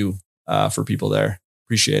value for people there.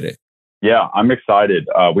 Appreciate it. Yeah, I'm excited.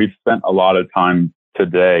 We've spent a lot of time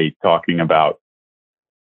today talking about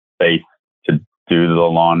space to do the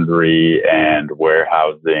laundry and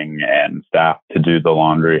warehousing and staff to do the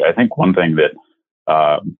laundry. I think one thing that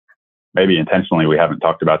maybe intentionally we haven't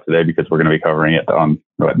talked about today, because we're going to be covering it on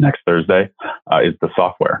next Thursday, is the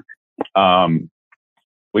software.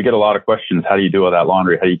 We get a lot of questions. How do you do all that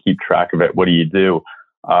laundry? How do you keep track of it? What do you do?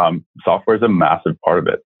 Software is a massive part of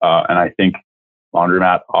it. And I think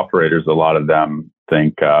laundromat operators, a lot of them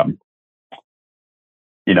think,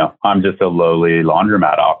 I'm just a lowly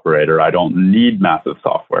laundromat operator. I don't need massive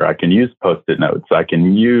software. I can use Post-it notes. I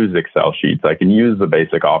can use Excel sheets. I can use the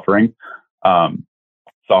basic offering.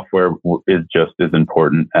 Software is just as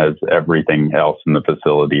important as everything else in the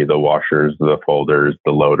facility: the washers, the folders,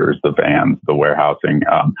 the loaders, the vans, the warehousing.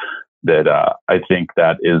 I think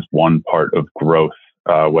that is one part of growth,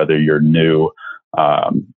 whether you're new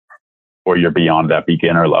or you're beyond that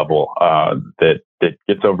beginner level, that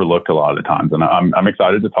gets overlooked a lot of the times. And I'm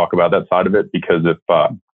excited to talk about that side of it, because if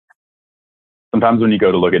sometimes when you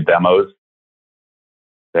go to look at demos,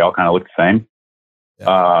 they all kind of look the same.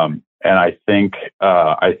 Yeah. And I think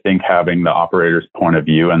having the operator's point of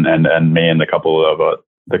view and me and the couple of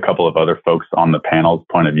other folks on the panel's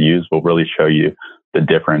point of views will really show you the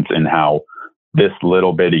difference in how this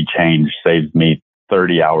little bitty change saves me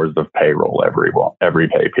 30 hours of payroll every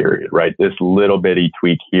pay period, right? This little bitty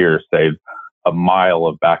tweak here saves a mile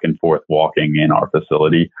of back and forth walking in our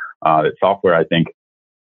facility. Software, I think,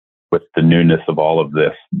 with the newness of all of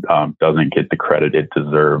this, doesn't get the credit it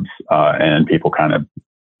deserves. And people kind of,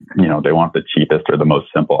 they want the cheapest or the most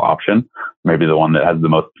simple option, maybe the one that has the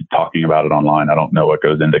most talking about it online. I don't know what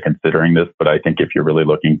goes into considering this, but I think if you're really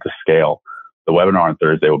looking to scale, the webinar on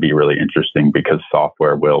Thursday will be really interesting, because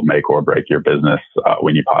software will make or break your business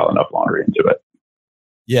when you pile enough laundry into it.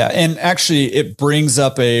 Yeah. And actually, it brings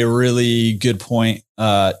up a really good point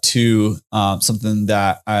to something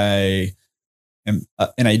that an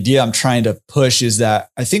idea I'm trying to push is that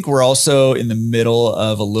I think we're also in the middle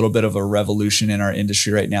of a little bit of a revolution in our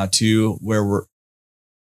industry right now too, where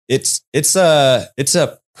it's a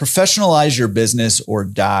professionalize your business or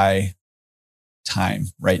die time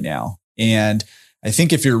right now. And I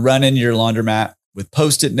think if you're running your laundromat with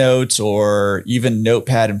Post-it notes or even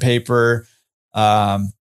notepad and paper,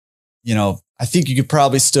 I think you could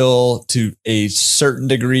probably still, to a certain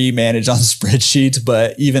degree, manage on spreadsheets,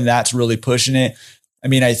 but even that's really pushing it. I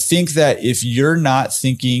mean, I think that if you're not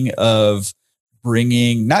thinking of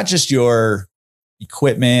bringing not just your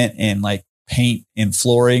equipment and like paint and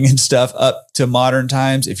flooring and stuff up to modern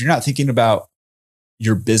times, if you're not thinking about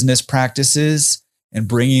your business practices and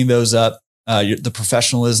bringing those up, the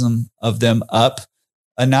professionalism of them up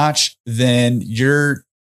a notch, then you're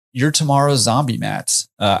tomorrow's zombie mats.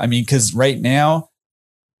 Because right now,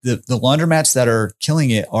 the laundromats that are killing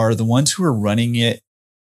it are the ones who are running it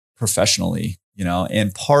professionally,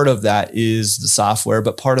 and part of that is the software,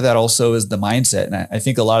 but part of that also is the mindset. And I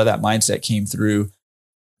think a lot of that mindset came through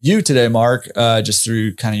you today, Mark, just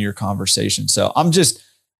through kind of your conversation. So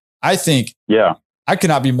I think I could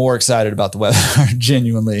not be more excited about the webinar.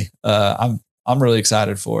 Genuinely. I'm really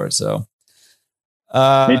excited for it. So.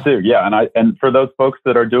 Me too. Yeah. And for those folks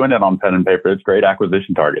that are doing it on pen and paper, it's great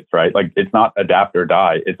acquisition targets, right? Like it's not adapt or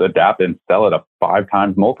die. It's adapt and sell it a 5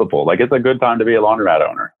 times multiple. Like it's a good time to be a laundromat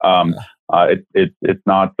owner. It's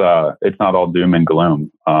not all doom and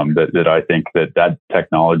gloom. That I think that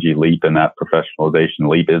technology leap and that professionalization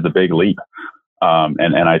leap is a big leap.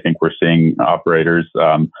 And I think we're seeing operators,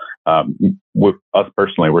 with us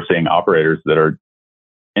personally, we're seeing operators that are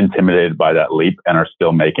intimidated by that leap and are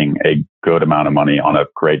still making a good amount of money on a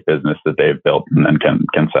great business that they've built and then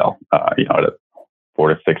can sell, at a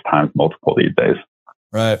 4 to 6 times multiple these days.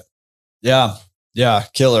 Right. Yeah. Yeah.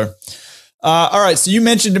 Killer. All right. So you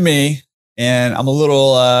mentioned to me, and I'm a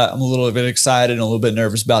little bit excited and a little bit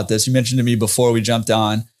nervous about this. You mentioned to me before we jumped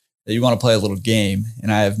on that you want to play a little game,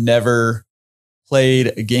 and I have never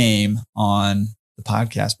played a game on the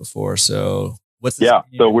podcast before. So what's this? Yeah.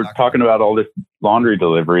 So we're talking about all this laundry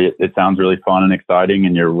delivery. It sounds really fun and exciting,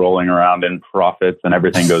 and you're rolling around in profits and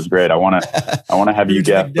everything goes great. I want to have you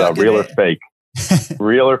guess real or fake.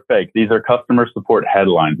 Real or fake. These are customer support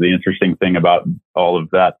headlines. The interesting thing about all of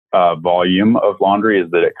that volume of laundry is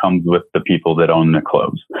that it comes with the people that own the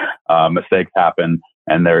clothes. Mistakes happen,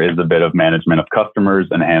 and there is a bit of management of customers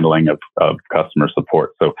and handling of customer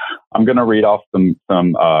support. So I'm going to read off some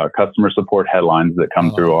customer support headlines that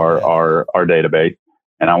come through our database,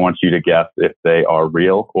 and I want you to guess if they are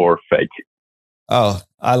real or fake. Oh,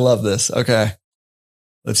 I love this. Okay,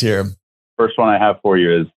 let's hear them. First one I have for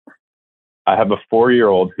you is, I have a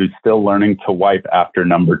 4-year-old who's still learning to wipe after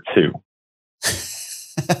number 2.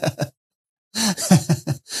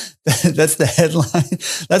 That's the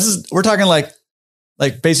headline. We're talking like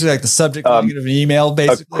basically like the subject line of an email,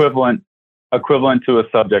 basically. Equivalent to a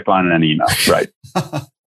subject line in an email, right?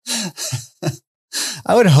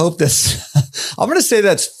 I would hope this. I'm going to say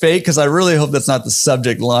that's fake because I really hope that's not the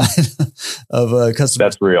subject line of a customer.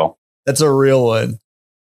 That's real. That's a real one.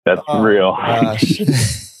 That's real. Gosh.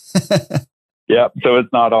 Yeah, so it's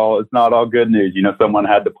not all good news. Someone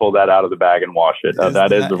had to pull that out of the bag and wash it.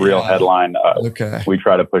 That is the real headline. Okay. We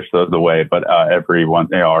try to push those away, but everyone,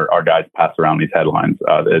 our guys pass around these headlines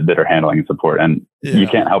that are handling support, and you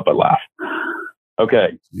can't help but laugh.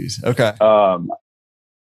 Okay. Jeez. Okay.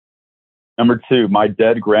 Number 2, my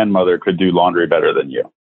dead grandmother could do laundry better than you.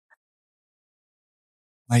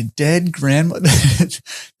 My dead grandmother.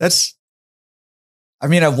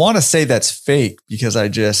 I want to say that's fake because I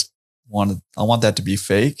want that to be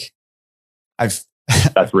fake.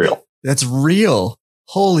 That's real. That's real.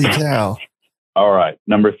 Holy cow. All right.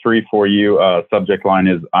 Number 3 for you. Subject line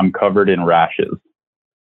is, I'm covered in rashes.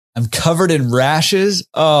 I'm covered in rashes?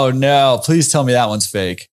 Oh no. Please tell me that one's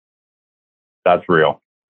fake. That's real.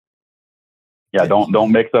 Yeah.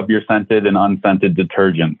 Don't mix up your scented and unscented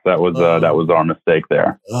detergents. That was our mistake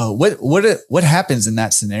there. Oh, what happens in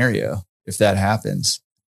that scenario if that happens?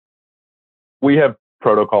 We have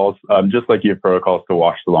protocols, just like you have protocols to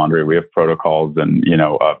wash the laundry. We have protocols and,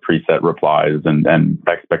 preset replies and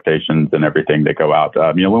expectations and everything that go out.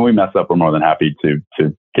 When we mess up, we're more than happy to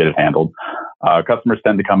get it handled. Customers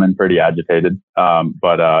tend to come in pretty agitated.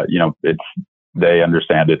 But they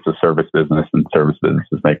understand it's a service business and service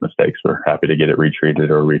businesses make mistakes. We're happy to get it retreated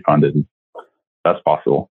or refunded. That's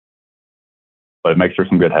possible. But it makes for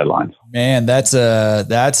some good headlines. Man, that's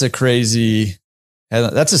a crazy.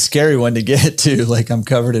 That's a scary one to get to. Like, I'm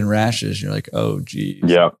covered in rashes. You're like, oh, geez.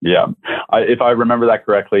 Yeah. If I remember that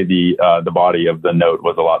correctly, the body of the note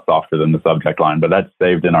was a lot softer than the subject line, but that's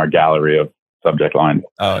saved in our gallery of subject lines.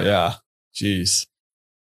 Oh, yeah. Jeez.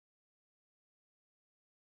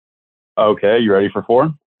 Okay. You ready for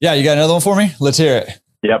 4? Yeah. You got another one for me? Let's hear it.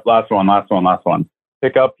 Yep. Last one.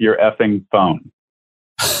 Pick up your effing phone.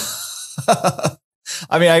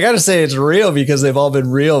 I got to say it's real because they've all been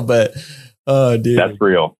real, but oh, dude. That's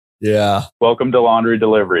real. Yeah. Welcome to laundry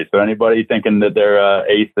delivery. So anybody thinking that they're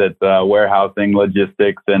ace at warehousing,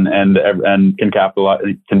 logistics, and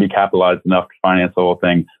can be capitalized enough to finance the whole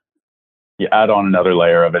thing, you add on another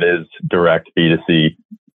layer of it is direct B2C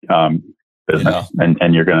business,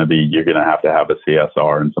 and you're going to have to have a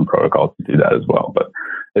CSR and some protocols to do that as well. But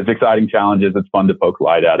it's exciting challenges. It's fun to poke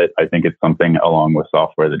light at it. I think it's something along with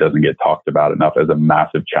software that doesn't get talked about enough as a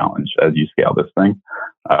massive challenge as you scale this thing.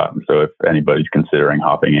 So if anybody's considering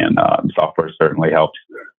hopping in, software certainly helps.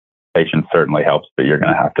 Patience certainly helps, but you're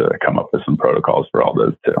going to have to come up with some protocols for all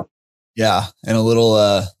those too. Yeah, and a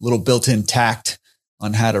little built-in tact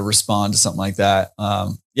on how to respond to something like that. I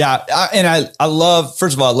love.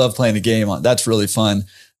 First of all, I love playing the game. That's really fun.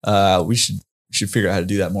 We should figure out how to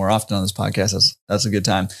do that more often on this podcast. That's a good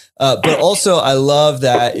time. But also, I love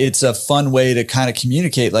that it's a fun way to kind of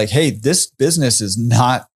communicate. Like, hey, this business is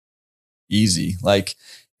not easy. Like,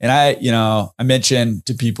 and I mentioned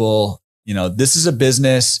to people, this is a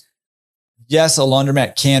business. Yes, a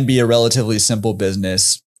laundromat can be a relatively simple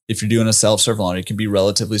business. If you're doing a self-serve laundry, it can be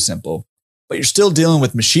relatively simple, but you're still dealing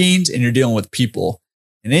with machines and you're dealing with people.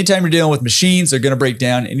 And anytime you're dealing with machines, they're going to break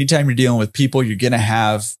down. Anytime you're dealing with people, you're going to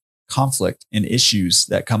have conflict and issues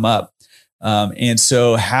that come up. And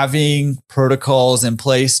so having protocols in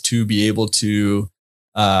place to be able to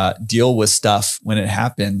deal with stuff when it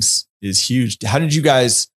happens is huge. How did you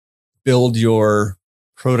guys build your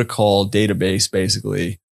protocol database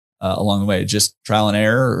basically along the way? Just trial and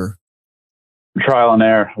error? Or? Trial and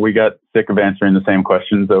error. We got sick of answering the same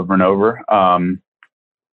questions over and over.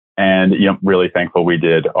 And really thankful we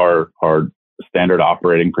did. Our standard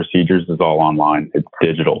operating procedures is all online. It's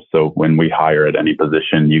digital. So when we hire at any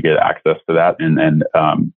position, you get access to that. And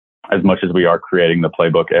as much as we are creating the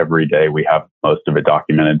playbook every day, we have most of it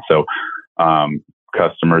documented. So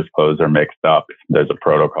customers' clothes are mixed up. There's a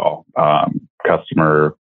protocol.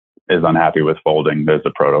 Customer is unhappy with folding. There's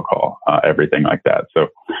a protocol. Everything like that. So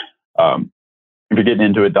if you're getting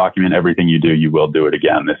into it, document everything you do. You will do it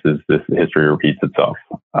again. This history repeats itself.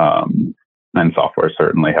 And software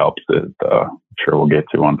certainly helps. I'm sure we'll get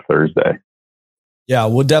to on Thursday. Yeah,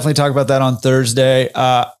 we'll definitely talk about that on Thursday.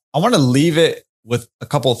 I want to leave it with a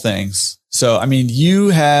couple of things. So, I mean,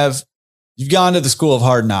 you've gone to the school of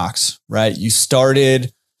hard knocks, right? You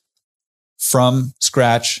started from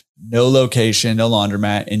scratch, no location, no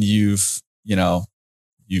laundromat, and you've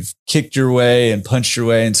kicked your way and punched your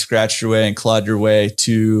way and scratched your way and clawed your way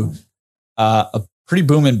to a pretty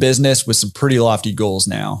booming business with some pretty lofty goals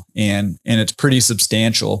now. And it's pretty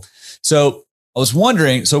substantial. So I was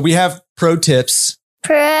wondering, so we have pro tips,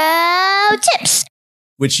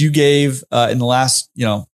 which you gave in the last,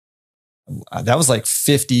 that was like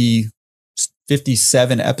 57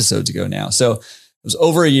 episodes ago now. So it was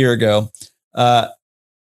over a year ago.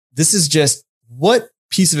 This is just what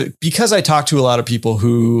piece of it, because I talked to a lot of people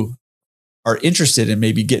who are interested in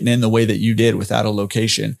maybe getting in the way that you did without a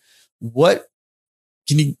location. What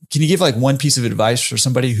can you give like one piece of advice for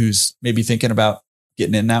somebody who's maybe thinking about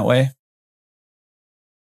getting in that way?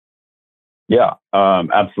 Yeah,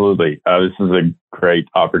 absolutely. This is a great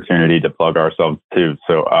opportunity to plug ourselves too.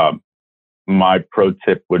 So my pro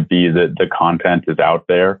tip would be that the content is out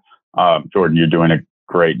there. Jordan, you're doing a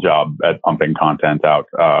great job at pumping content out.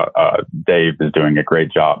 Dave is doing a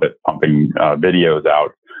great job at pumping videos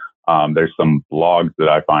out. There's some blogs that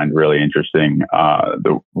I find really interesting.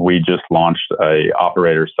 We just launched a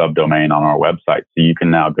operator subdomain on our website. So you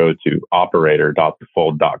can now go to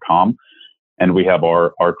operator.thefold.com, and we have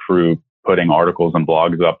our crew putting articles and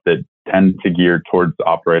blogs up that tend to gear towards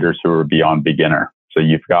operators who are beyond beginner. So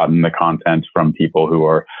you've gotten the content from people who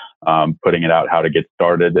are putting it out how to get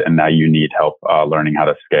started, and now you need help learning how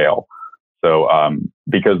to scale. So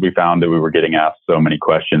because we found that we were getting asked so many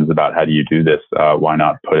questions about how do you do this, why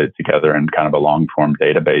not put it together in kind of a long form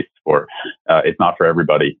database for, it's not for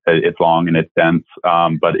everybody. It's long and it's dense.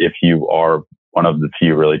 But if you are one of the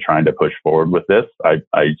few really trying to push forward with this,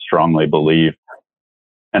 I strongly believe,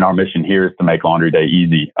 and our mission here is to make laundry day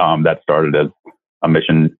easy. That started as a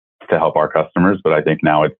mission to help our customers, but I think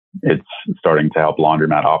now it's starting to help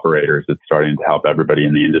laundromat operators. It's starting to help everybody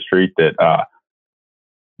in the industry that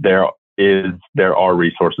there are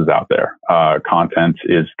resources out there. Content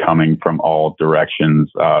is coming from all directions.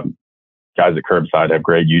 Guys at Curbside have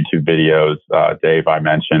great YouTube videos. Dave, I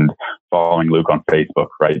mentioned following Luke on Facebook,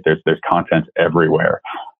 right? There's content everywhere.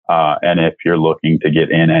 And if you're looking to get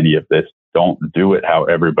in any of this, don't do it how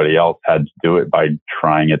everybody else had to do it by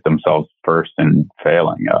trying it themselves first and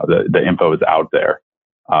failing. The info is out there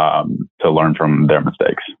to learn from their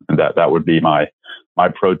mistakes. And that would be my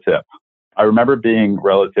pro tip. I remember being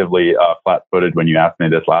relatively flat-footed when you asked me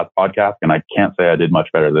this last podcast, and I can't say I did much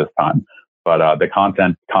better this time. But the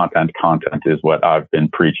content is what I've been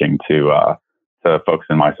preaching to folks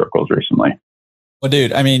in my circles recently. Well,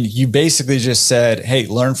 dude, I mean, you basically just said, hey,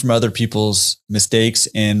 learn from other people's mistakes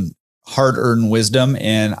and hard-earned wisdom.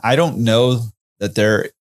 And I don't know that there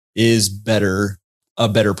is a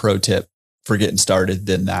better pro tip for getting started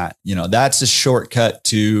than that. That's a shortcut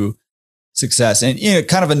to success. And,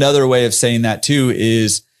 kind of another way of saying that too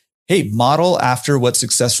is, hey, model after what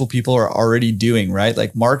successful people are already doing, right?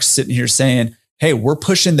 Like Mark's sitting here saying, hey, we're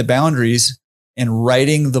pushing the boundaries and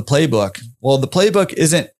writing the playbook. Well, the playbook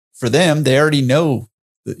isn't for them. They already know,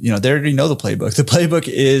 the playbook. The playbook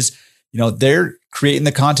is, they're creating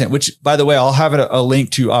the content, which, by the way, I'll have a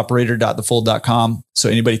link to operator.thefold.com. So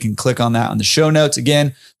anybody can click on that on the show notes.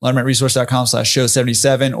 Again,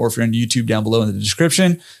 laundromatresource.com/show77, or if you're on YouTube, down below in the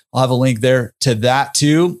description, I'll have a link there to that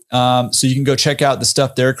too. So you can go check out the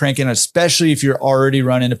stuff they're cranking, especially if you're already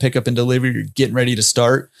running a pickup and delivery, you're getting ready to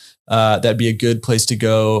start. That'd be a good place to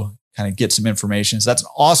go kind of get some information. So that's an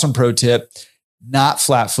awesome pro tip. Not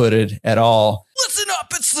flat-footed at all. Listen up,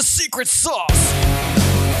 it's the secret sauce.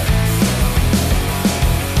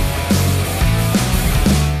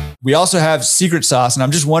 We also have secret sauce, and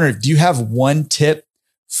I'm just wondering, do you have one tip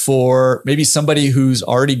for maybe somebody who's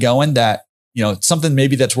already going that, something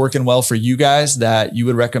maybe that's working well for you guys that you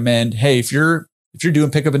would recommend? Hey, if you're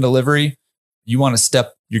doing pickup and delivery, you want to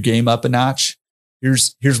step your game up a notch.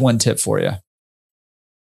 Here's one tip for you.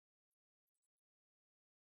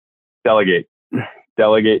 Delegate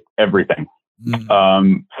everything.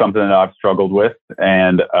 Something that I've struggled with,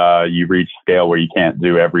 and you reach scale where you can't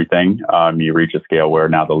do everything. You reach a scale where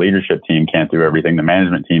now the leadership team can't do everything. The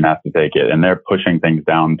management team has to take it, and they're pushing things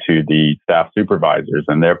down to the staff supervisors,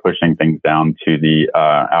 and they're pushing things down to the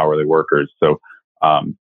hourly workers. So I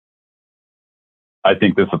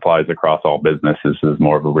think this applies across all businesses. This is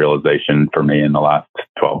more of a realization for me in the last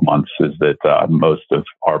 12 months, is that most of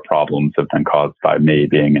our problems have been caused by me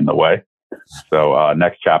being in the way. So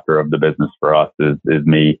next chapter of the business for us is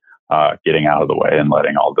me getting out of the way and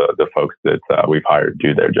letting all the folks that we've hired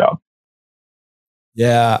do their job.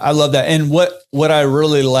 Yeah, I love that. And what I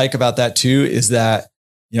really like about that too is that,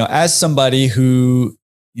 as somebody who,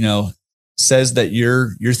 says that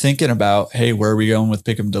you're thinking about, hey, where are we going with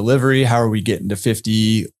pickup and delivery? How are we getting to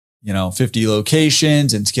 50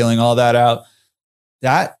 locations and scaling all that out?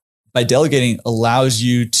 That, by delegating, allows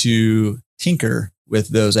you to tinker with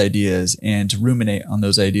those ideas and to ruminate on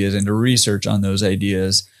those ideas and to research on those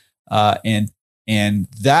ideas. And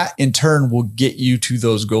that in turn will get you to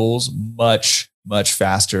those goals much, much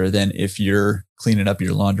faster than if you're cleaning up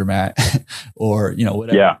your laundromat or,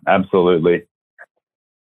 whatever. Yeah, absolutely.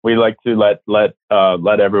 We like to let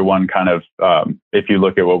everyone kind of, if you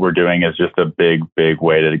look at what we're doing as just a big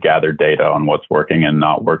way to gather data on what's working and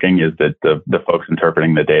not working, is that the folks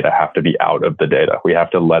interpreting the data have to be out of the data. We have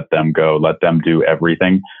to let them go, let them do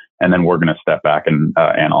everything. And then we're going to step back and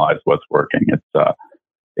analyze what's working.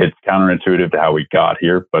 It's counterintuitive to how we got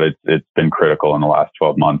here, but it's been critical in the last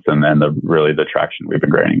 12 months. And then the traction we've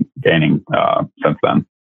been gaining since then.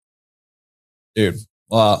 Dude,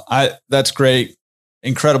 well, that's great.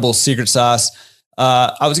 Incredible secret sauce.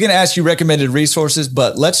 I was going to ask you recommended resources,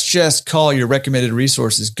 but let's just call your recommended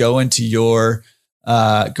resources. Go into your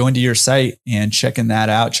site and checking that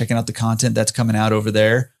out, checking out the content that's coming out over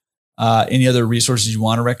there. Any other resources you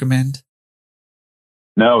want to recommend?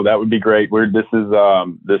 No, that would be great. This is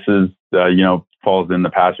falls in the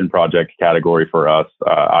passion project category for us.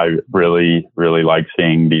 I really like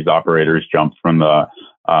seeing these operators jump from the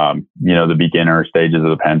beginner stages of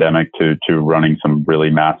the pandemic to running some really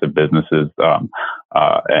massive businesses,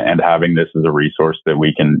 and having this as a resource that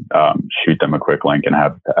we can shoot them a quick link and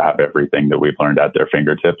have everything that we've learned at their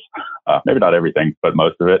fingertips. Maybe not everything, but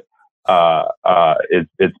most of it.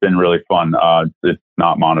 It's been really fun. It's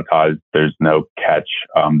not monetized. There's no catch.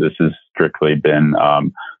 This has strictly been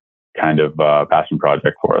kind of a passion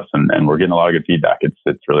project for us, and we're getting a lot of good feedback.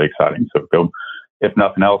 It's really exciting. So go. If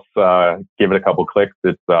nothing else, give it a couple clicks.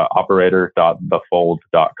 It's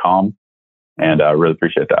operator.thefold.com, and I really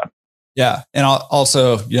appreciate that. Yeah. And I'll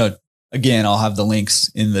also, again, I'll have the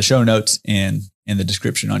links in the show notes and in the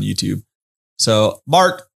description on YouTube. So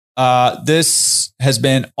Mark, this has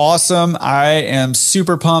been awesome. I am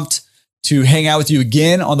super pumped to hang out with you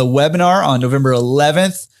again on the webinar on November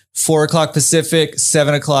 11th, 4:00 Pacific,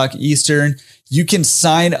 7:00 Eastern. You can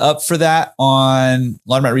sign up for that on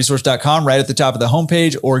laundromatresource.com right at the top of the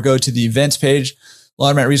homepage, or go to the events page,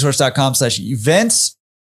 laundromatresource.com/events.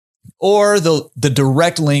 or the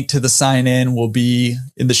direct link to the sign in will be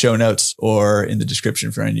in the show notes or in the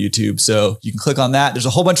description for on YouTube. So you can click on that. There's a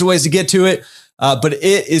whole bunch of ways to get to it, but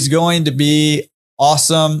it is going to be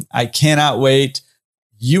awesome. I cannot wait.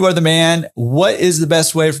 You are the man. What is the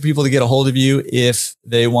best way for people to get a hold of you if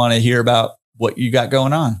they want to hear about what you got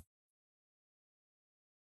going on?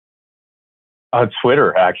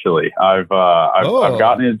 Twitter, actually. I've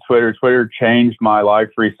gotten into Twitter. Twitter changed my life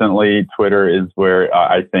recently. Twitter is where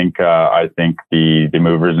I think the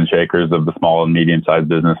movers and shakers of the small and medium sized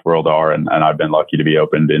business world are, and I've been lucky to be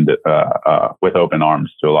opened into with open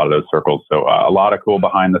arms to a lot of those circles. So a lot of cool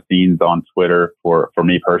behind the scenes on Twitter for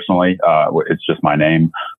me personally. It's just my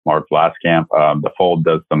name, Mark Vlaskamp. The Fold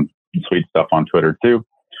does some sweet stuff on Twitter too.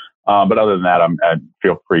 But other than that, I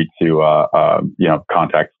feel free to,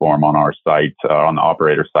 contact form on our site, on the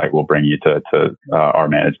operator site. We'll bring you to our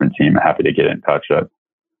management team. Happy to get in touch. I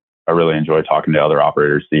really enjoy talking to other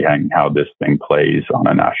operators, seeing how this thing plays on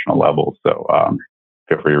a national level. So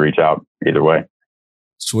feel free to reach out either way.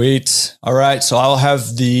 Sweet. All right. So I'll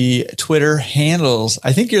have the Twitter handles.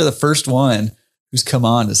 I think you're the first one who's come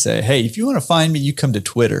on to say, hey, if you want to find me, you come to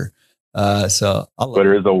Twitter.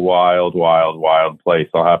 Twitter is a wild, wild, wild place.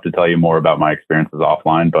 I'll have to tell you more about my experiences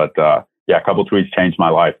offline, but a couple tweets changed my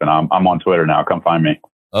life, and I'm on Twitter now. Come find me.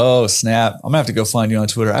 Oh, snap. I'm gonna have to go find you on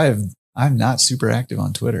Twitter. I'm not super active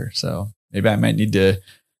on Twitter, so maybe I might need to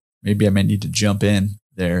jump in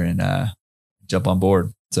there and jump on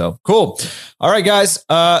board. So cool. All right, guys.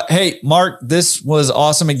 Hey, Mark, this was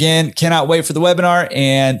awesome again. Cannot wait for the webinar,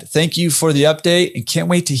 and thank you for the update, and can't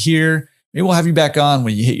wait to hear. Maybe we'll have you back on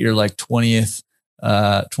when you hit your 20th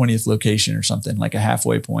location or something, like a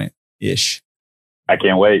halfway point ish. I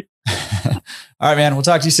can't wait. All right, man. We'll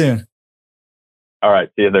talk to you soon. All right.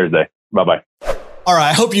 See you Thursday. Bye-bye. All right.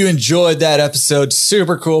 I hope you enjoyed that episode.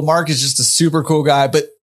 Super cool. Mark is just a super cool guy, but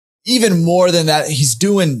even more than that, he's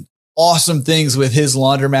doing awesome things with his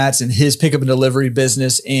laundromats and his pickup and delivery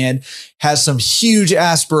business and has some huge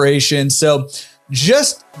aspirations. So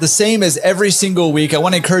just the same as every single week, I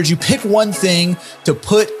want to encourage you, pick one thing to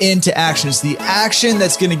put into action. It's the action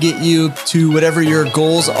that's going to get you to whatever your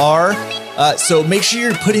goals are. So make sure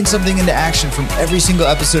you're putting something into action from every single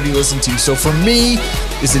episode you listen to. So for me,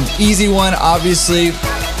 it's an easy one. Obviously,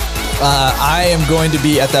 I am going to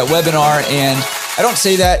be at that webinar, and I don't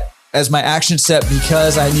say that as my action step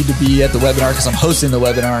because I need to be at the webinar because I'm hosting the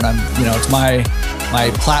webinar and it's my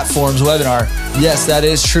platform's webinar. Yes, that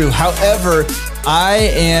is true. However, I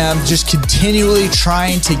am just continually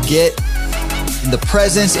trying to get in the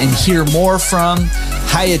presence and hear more from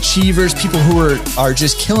high achievers, people who are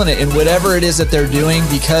just killing it in whatever it is that they're doing,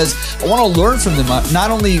 because I want to learn from them,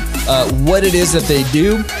 not only what it is that they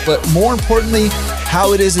do, but more importantly,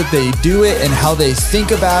 how it is that they do it and how they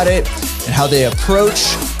think about it and how they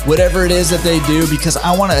approach whatever it is that they do, because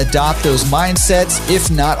I want to adopt those mindsets, if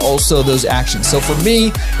not also those actions. So for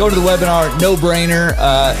me, go to the webinar, no brainer,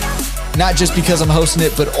 not just because I'm hosting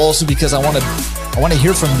it, but also because I want to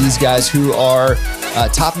hear from these guys who are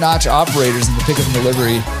top-notch operators in the pickup and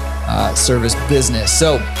delivery service business.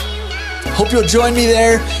 So hope you'll join me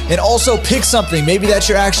there, and also pick something. Maybe that's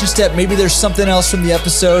your action step. Maybe there's something else from the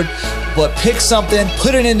episode, but pick something,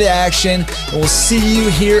 put it into action, and we'll see you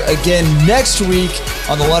here again next week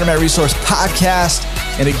on the Laundromat Resource Podcast.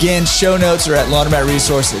 And again, show notes are at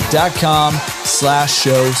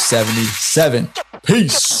laundromatresource.com/show77.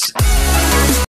 Peace.